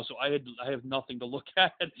right now, so I have nothing to look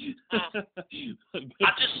at. I just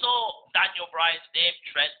saw Daniel Bryan's name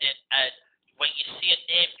trending, and when you see a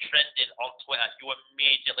name trending on Twitter, you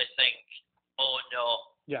immediately think, oh no.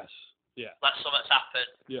 Yes. Yeah. Like something's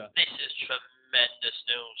happened. Yeah. This is tremendous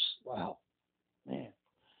news. Wow. Man.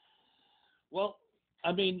 Well,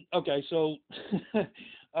 I mean, okay, so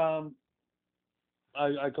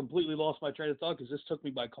I completely lost my train of thought because this took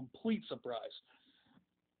me by complete surprise.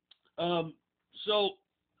 So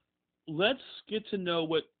let's get to know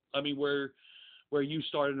where you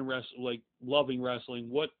started in loving wrestling.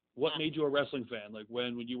 What made you a wrestling fan? Like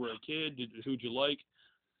when you were a kid, who'd you like?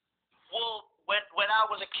 Well, when I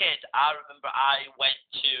was a kid, I remember I went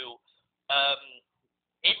to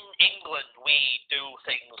in England we do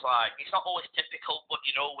things like, it's not always typical, but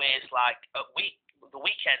ways like the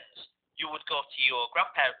weekends you would go to your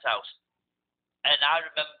grandparents' house, and I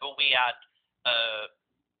remember we had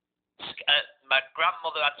my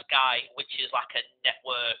grandmother had Sky, which is like a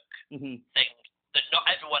network thing that not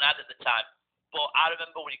everyone had at the time. But I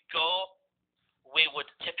remember we'd go, we'd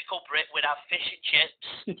have fish and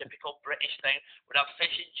chips, typical British thing. We'd have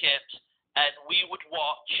fish and chips, and we would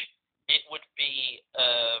watch. It would be,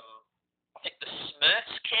 I think the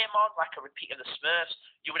Smurfs came on, like a repeat of the Smurfs.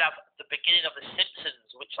 You would have the beginning of the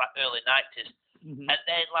Simpsons, which like early 90s, and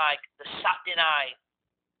then like the Saturday night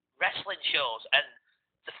wrestling shows. And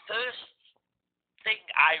the first thing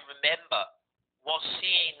I remember was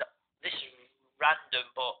seeing this random,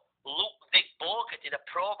 but Ludwig Borger did a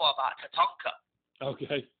promo about Tatanka.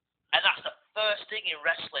 Okay. And that's the first thing in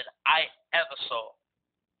wrestling I ever saw.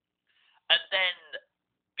 And then,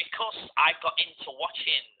 because I got into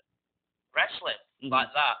watching wrestling like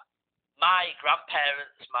that, my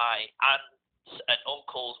grandparents, my aunts and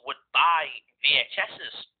uncles would buy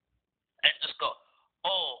VHSs and just go,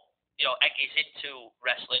 oh, Eggy's into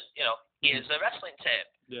wrestling, here's a wrestling tape.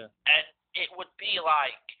 Yeah. And it would be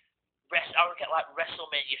like, I would get like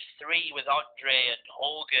WrestleMania 3 with Andre and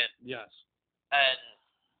Hogan. Yes. And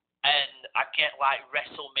and I get like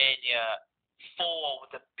WrestleMania 4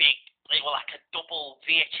 with a big, they were like a double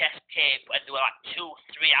VHS tape, and there were like 2-3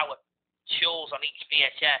 hour shows on each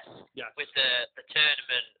VHS Yes. with the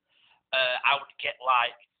tournament. I would get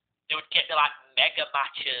like, they would get me like mega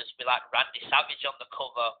matches with like Randy Savage on the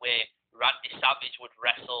cover, where Randy Savage would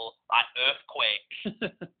wrestle like Earthquake,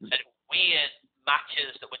 and weird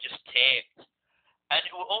matches that were just taped. And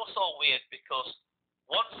it was also weird because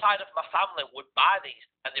one side of my family would buy these,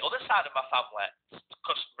 and the other side of my family,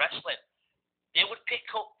 because wrestling, they would pick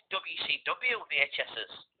up WCW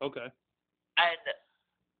VHSs. Okay. And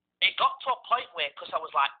it got to a point where, because I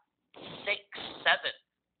was like 6, 7,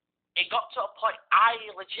 it got to a point I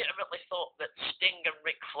legitimately thought that Sting and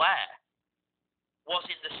Ric Flair was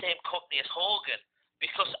in the same company as Hogan,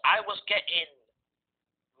 because I was getting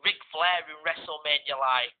Ric Flair in WrestleMania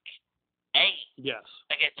like 8 Yes.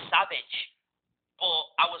 against Savage, but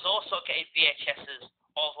I was also getting VHSs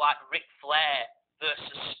of like Ric Flair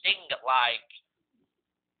versus Sting at like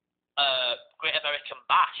Great American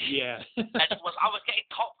Bash. Yeah. And I was getting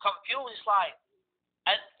confused, like,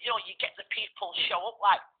 and you know, you get the people show up,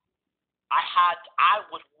 like, I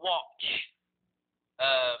would watch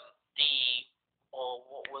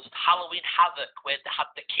what was Halloween Havoc, where they had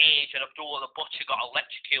the cage and Abdullah the Butcher got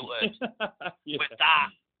electrocuted Yeah. with that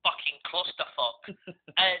fucking clusterfuck,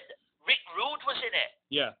 and Rick Rude was in it.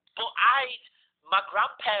 Yeah. But my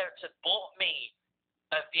grandparents had bought me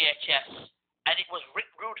a VHS, and it was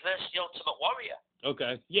Rick Rude versus the Ultimate Warrior.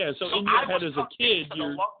 Okay. Yeah. So in I your head was as a kid, convinced for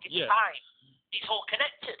you're the longest yeah. time. It's all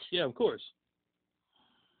connected. Yeah. Of course.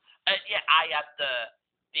 And yeah, I had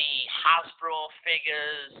the Hasbro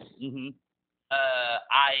figures. Mhm.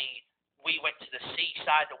 We went to the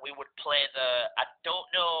seaside and we would play I don't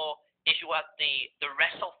know if you had the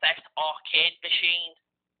WrestleFest arcade machine.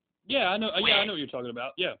 Yeah, I know. Yeah, I know what you're talking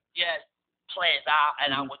about. Yeah. Yeah, play that,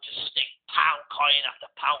 and I would just stick pound coin after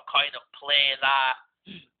pound coin and play that,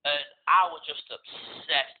 and I was just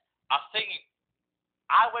obsessed. I think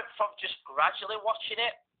I went from just gradually watching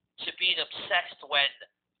it to being obsessed when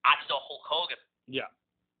I saw Hulk Hogan. Yeah.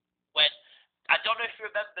 When, I don't know if you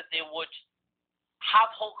remember, they would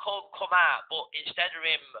have Hulk Hogan come out, but instead of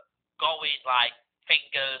him going like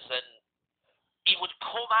fingers, and he would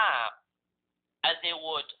come out and they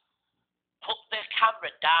would put the camera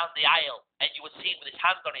down the aisle and you would see him with his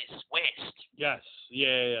hand on his waist. Yes.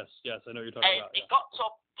 Yeah. Yes. I know what you're talking And about. it got to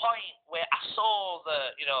a point where I saw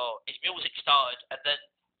his music started, and then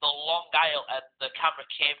the long aisle, and the camera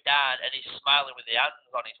came down and he's smiling with the hands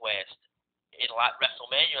on his waist in like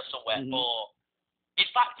WrestleMania or somewhere. Mhm. Or in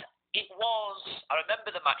fact, I remember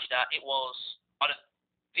the match now, it was on a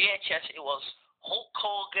VHS, it was Hulk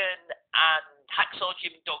Hogan and Hacksaw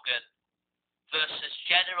Jim Duggan versus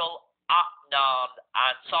General Adnan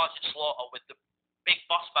and Sergeant Slaughter with the Big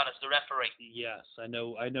Boss Man as the referee. Yes, I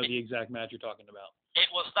know the exact match you're talking about. It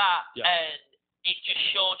was that, Yeah. and it just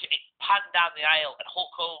showed you, it panned down the aisle, and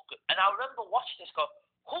Hulk Hogan, and I remember watching this go,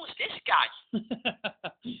 who's this guy?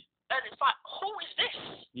 And it's like, who is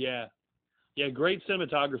this? Yeah. Yeah, great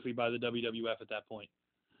cinematography by the WWF at that point.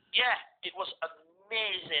 Yeah, it was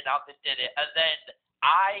amazing how they did it. And then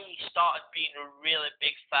I started being a really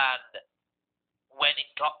big fan when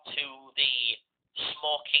it got to the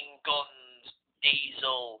Smoking Guns,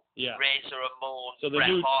 Diesel, Yeah. Razor Ramon, So the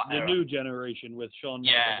Bret Hart new era. new generation with Shawn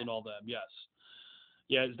Michaels Yeah. and all them. Yes.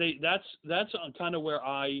 Yeah, that's kind of where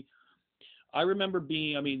I remember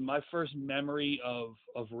being. I mean, my first memory of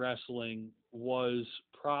wrestling was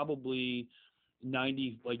probably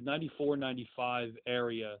 94, 95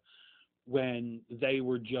 area, when they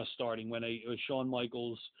were just starting, when Shawn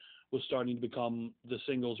Michaels was starting to become the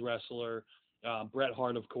singles wrestler, Bret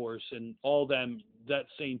Hart, of course, and all them that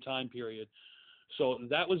same time period. So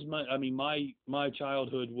that was my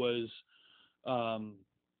childhood was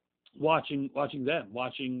watching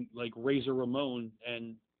like Razor Ramon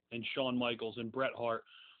and Shawn Michaels and Bret Hart,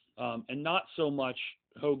 and not so much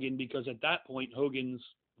Hogan, because at that point Hogan's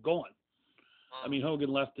gone. I mean,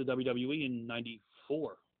 Hogan left the WWE in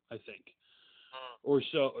 94, I think, or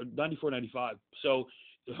so, 94, 95. So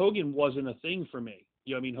Hogan wasn't a thing for me.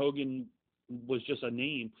 You know, I mean, Hogan was just a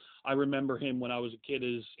name. I remember him when I was a kid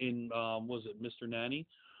as in, was it Mr. Nanny?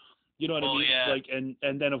 You know what I mean? Yeah. Like, and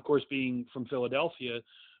then of course being from Philadelphia,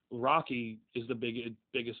 Rocky is the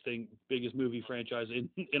biggest movie franchise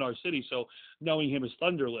in our city. So knowing him as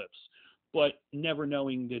Thunder Lips, but never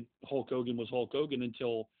knowing that Hulk Hogan was Hulk Hogan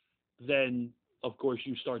until then. Of course,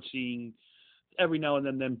 you start seeing every now and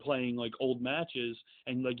then them playing like old matches,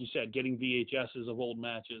 and like you said, getting VHSs of old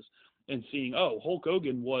matches and seeing, oh, Hulk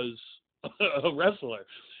Hogan was a wrestler.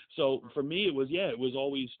 So for me, it was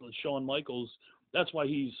always Shawn Michaels. That's why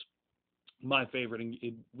he's my favorite, and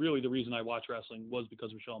really the reason I watch wrestling was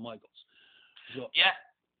because of Shawn Michaels. So, Yeah,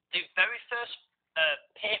 the very first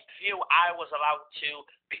pay-per-view I was allowed to,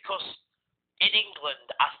 because in England,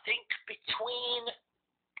 I think between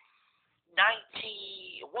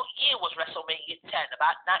what year was WrestleMania 10?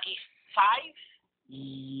 About 95?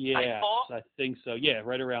 yes, 94? I think so. Yeah,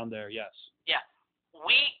 right around there. Yes. Yeah.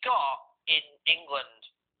 We got, in England,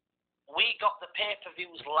 we got the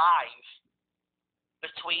pay-per-views live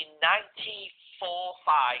between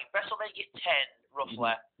 94-5, WrestleMania 10,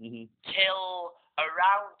 roughly, Mm-hmm. till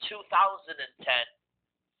around 2010.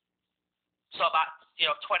 So about,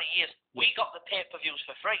 20 years. We got the pay-per-views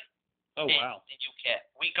for free. Oh, in wow. the UK.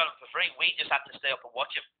 We got them for free. We just had to stay up and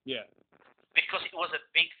watch them. Yeah. Because it was a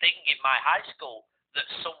big thing in my high school that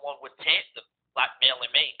someone would tape them, like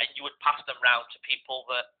mainly me, and you would pass them round to people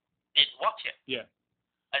that didn't watch it. Yeah.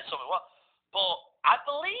 And so what? But I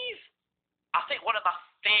think one of my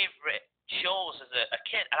favourite shows as a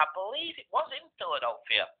kid, and I believe it was in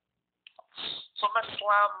Philadelphia,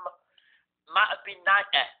 SummerSlam might have been 90,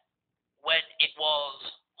 when it was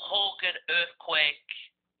Hogan Earthquake.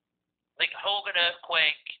 Like Hogan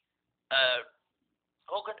Earthquake,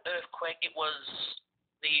 it was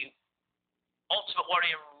the Ultimate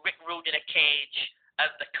Warrior Rick Rude in a cage,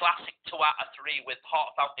 and the classic 2 out of 3 with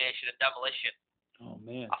Heart Foundation and Demolition. Oh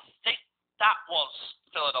man. I think that was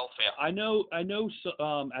Philadelphia. I know.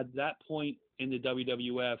 At that point in the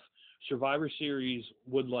WWF, Survivor Series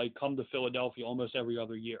would come to Philadelphia almost every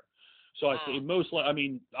other year. So I think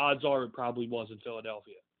odds are it probably was in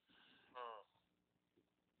Philadelphia.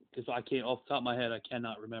 Because I can't, off the top of my head, I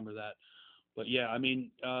cannot remember that. But yeah,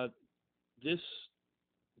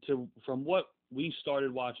 from what we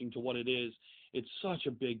started watching to what it is, it's such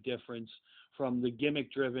a big difference from the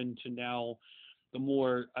gimmick-driven to now the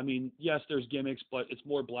more, yes, there's gimmicks, but it's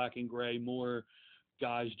more black and gray, more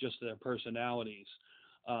guys just their personalities.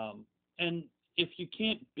 And if you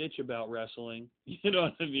can't bitch about wrestling, you know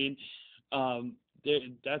what I mean?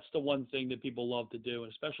 That's the one thing that people love to do,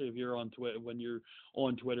 and especially if you're on Twitter, when you're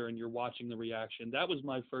on Twitter and you're watching the reaction. That was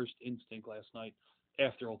my first instinct last night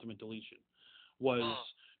after Ultimate Deletion, was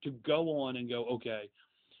to go on and go, okay,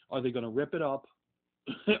 are they going to rip it up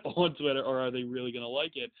on Twitter, or are they really going to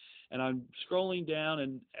like it? And I'm scrolling down,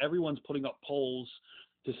 and everyone's putting up polls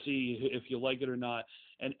to see if you like it or not.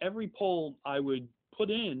 And every poll I would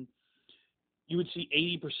put in, you would see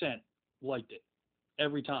 80% liked it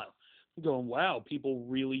every time. Going, wow, people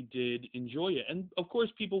really did enjoy it. And of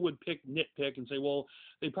course people would nitpick and say, well,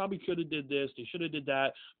 they probably could have did this, they should have did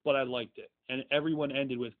that, but I liked it. And everyone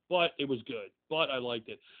ended with, but it was good, but I liked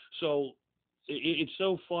it. So it's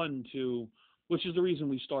so fun which is the reason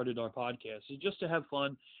we started our podcast, is just to have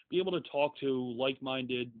fun, be able to talk to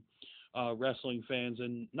like-minded wrestling fans,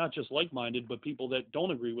 and not just like-minded, but people that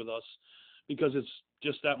don't agree with us, because it's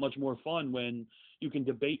just that much more fun when you can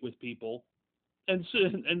debate with people. And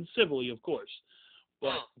civilly, of course,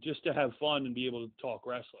 but just to have fun and be able to talk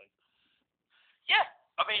wrestling. Yeah,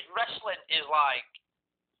 wrestling is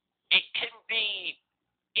it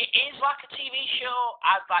is like a TV show,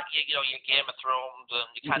 as your Game of Thrones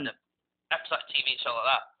and your kind of episode TV show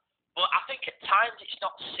like that. But I think at times it's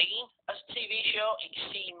not seen as a TV show, it's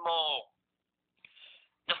seen more.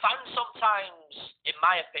 The fans sometimes, in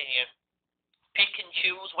my opinion, pick and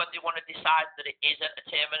choose when they want to decide that it is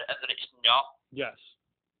entertainment and that it's not. Yes.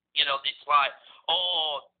 It's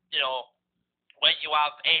when you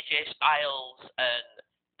have AJ Styles and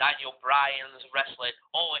Daniel Bryan's wrestling,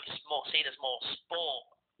 it's more seen as more sport.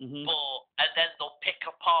 Mm-hmm. And then they'll pick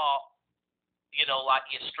apart, like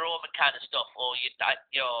your Strowman kind of stuff, or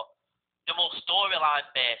the more storyline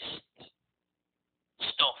based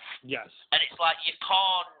stuff. Yes. And it's like you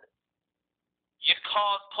can't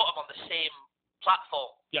put them on the same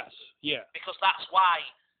platform. Yes. Yeah. Because that's why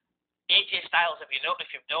AJ Styles, if you've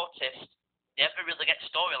noticed, never really gets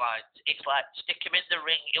storylines. It's like, stick him in the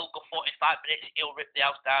ring, he'll go 45 minutes, he'll rip the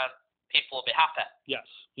house down, people will be happy. Yes.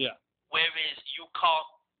 Yeah. Whereas you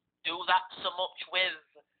can't do that so much with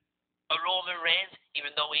a Roman Reigns,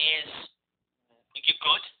 even though he is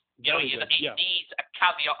good. He needs a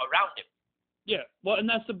caveat around him. Yeah. Well, and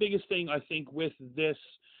that's the biggest thing, I think, with this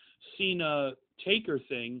Cena-Taker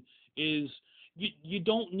thing, is you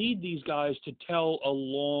don't need these guys to tell a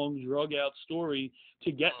long, drug-out story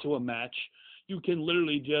to get to a match. You can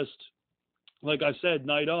literally just, like I said,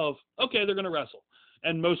 night of, okay, they're going to wrestle.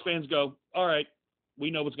 And most fans go, all right, we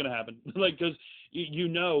know what's going to happen. Because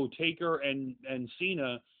Taker and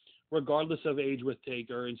Cena, regardless of age with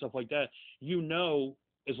Taker and stuff like that,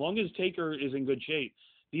 as long as Taker is in good shape,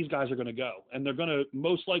 these guys are going to go. And they're going to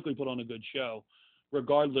most likely put on a good show,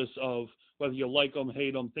 regardless of whether you like them,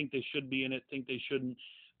 hate them, think they should be in it, think they shouldn't,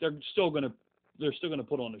 they're still gonna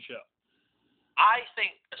put on the show. I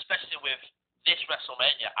think, especially with this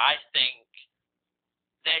WrestleMania, I think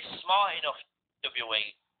they're smart enough,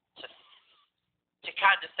 WWE, to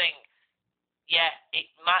kind of think, yeah, it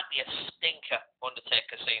might be a stinker,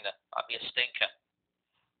 Undertaker Cena, might be a stinker,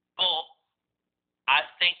 but I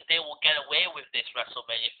think they will get away with this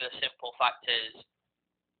WrestleMania for the simple fact is,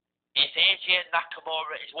 if AJ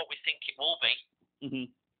Nakamura is what we think it will be,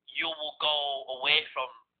 you will go away from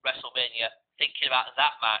WrestleMania thinking about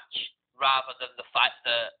that match rather than the fact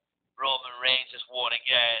that Roman Reigns has won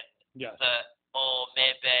again. Yes. That,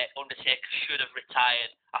 maybe Undertaker should have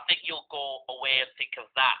retired. I think you'll go away and think of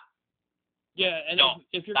that. Yeah, and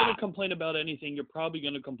if you're going to complain about anything, you're probably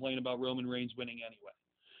going to complain about Roman Reigns winning anyway.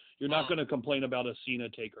 You're not going to complain about a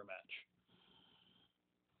Cena-Taker match.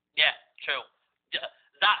 Yeah, true.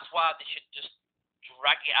 That's why they should just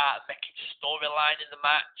drag it out and make it storyline in the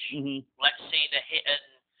match. Let Cena hit and,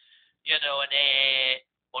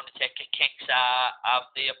 Undertaker kicks out of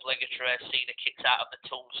the obligatory, Cena kicks out of the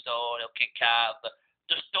tombstone, he'll kick out.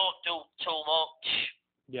 Just don't do too much.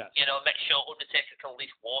 Yeah. Make sure Undertaker can at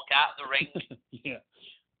least walk out the ring. Yeah.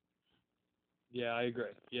 Yeah, I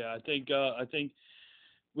agree. Yeah, I think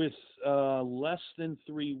with less than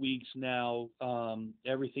 3 weeks now,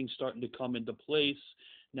 everything's starting to come into place.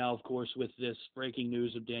 Now, of course, with this breaking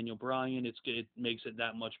news of Daniel Bryan, it makes it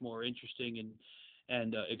that much more interesting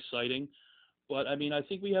and exciting. But, I mean, I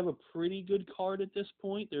think we have a pretty good card at this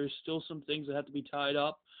point. There's still some things that have to be tied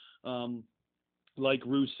up, like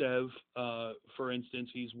Rusev, for instance.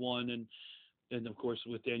 He's won, and of course,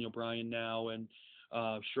 with Daniel Bryan now, and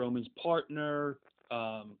Strowman's partner.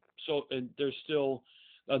 And there's still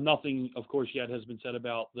nothing, of course, yet has been said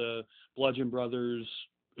about the Bludgeon Brothers,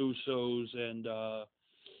 Usos, and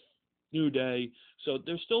New Day. So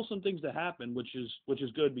there's still some things to happen, which is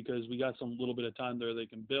good because we got some little bit of time there they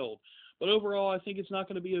can build. But overall, I think it's not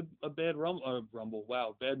going to be a bad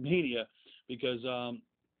bad Mania, because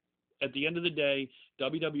at the end of the day,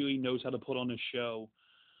 WWE knows how to put on a show,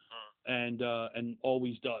 and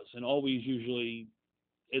always does, and always usually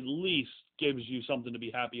at least gives you something to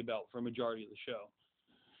be happy about for a majority of the show.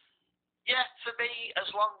 Yeah, for me, as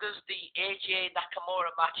long as the AJ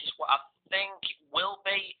Nakamura match is what I think it will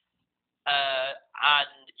be,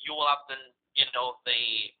 and you will have the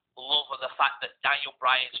love of the fact that Daniel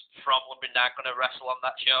Bryan's probably not going to wrestle on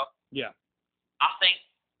that show. Yeah. I think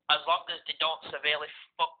as long as they don't severely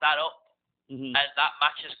fuck that up and that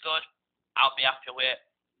match is good, I'll be happy with it.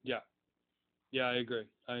 Yeah. Yeah, I agree.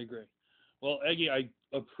 Well, Eggy, I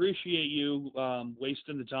appreciate you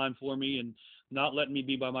wasting the time for me and not letting me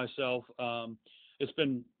be by myself. It's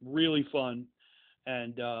been really fun,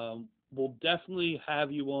 and we'll definitely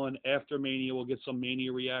have you on after Mania. We'll get some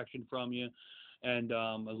Mania reaction from you, and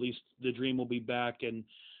at least the Dream will be back, and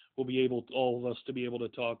we'll be able, all of us, to be able to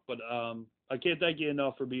talk. But I can't thank you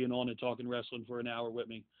enough for being on and talking wrestling for an hour with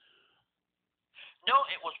me. No,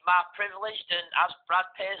 it was my privilege, and as Brad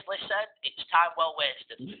Paisley said, it's time well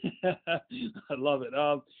wasted. I love it.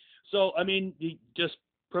 So, I mean, just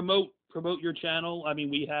promote your channel. I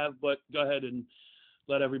mean, we have, but go ahead and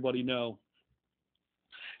let everybody know.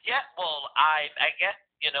 Yeah, well, I'm Edgar,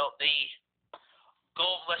 the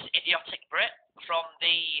Goalless Idiotic Brit from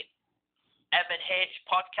the M&H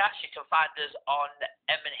podcast. You can find us on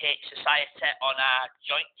M&H Society on our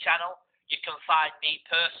joint channel. You can find me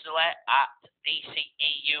personally at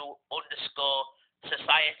DCEU_society,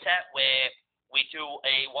 where we do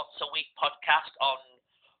a once-a-week podcast on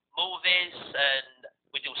movies, and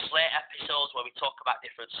we do Slate episodes where we talk about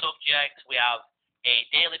different subjects. We have a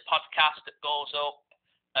daily podcast that goes up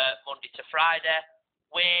Monday to Friday,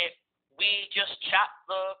 where we just chat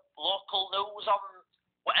the local news on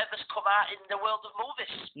whatever's come out in the world of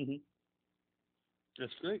movies. Mm-hmm.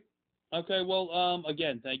 That's great. Okay, well,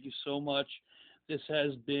 again, thank you so much. This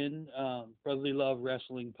has been Brotherly Love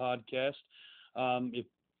Wrestling Podcast.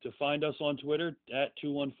 To find us on Twitter, at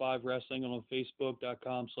 215wrestling, and on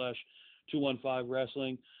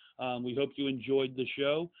Facebook.com/215wrestling. We hope you enjoyed the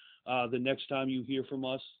show. The next time you hear from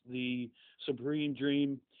us, the Supreme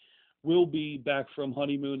Dream will be back from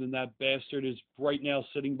honeymoon, and that bastard is right now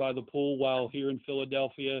sitting by the pool, while here in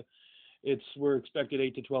Philadelphia, we're expected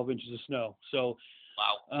 8 to 12 inches of snow. So,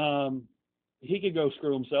 wow. He could go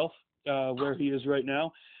screw himself where he is right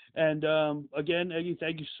now. And again, Eggy,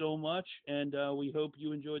 thank you so much, and we hope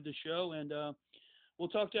you enjoyed the show, and we'll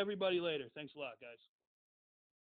talk to everybody later. Thanks a lot, guys.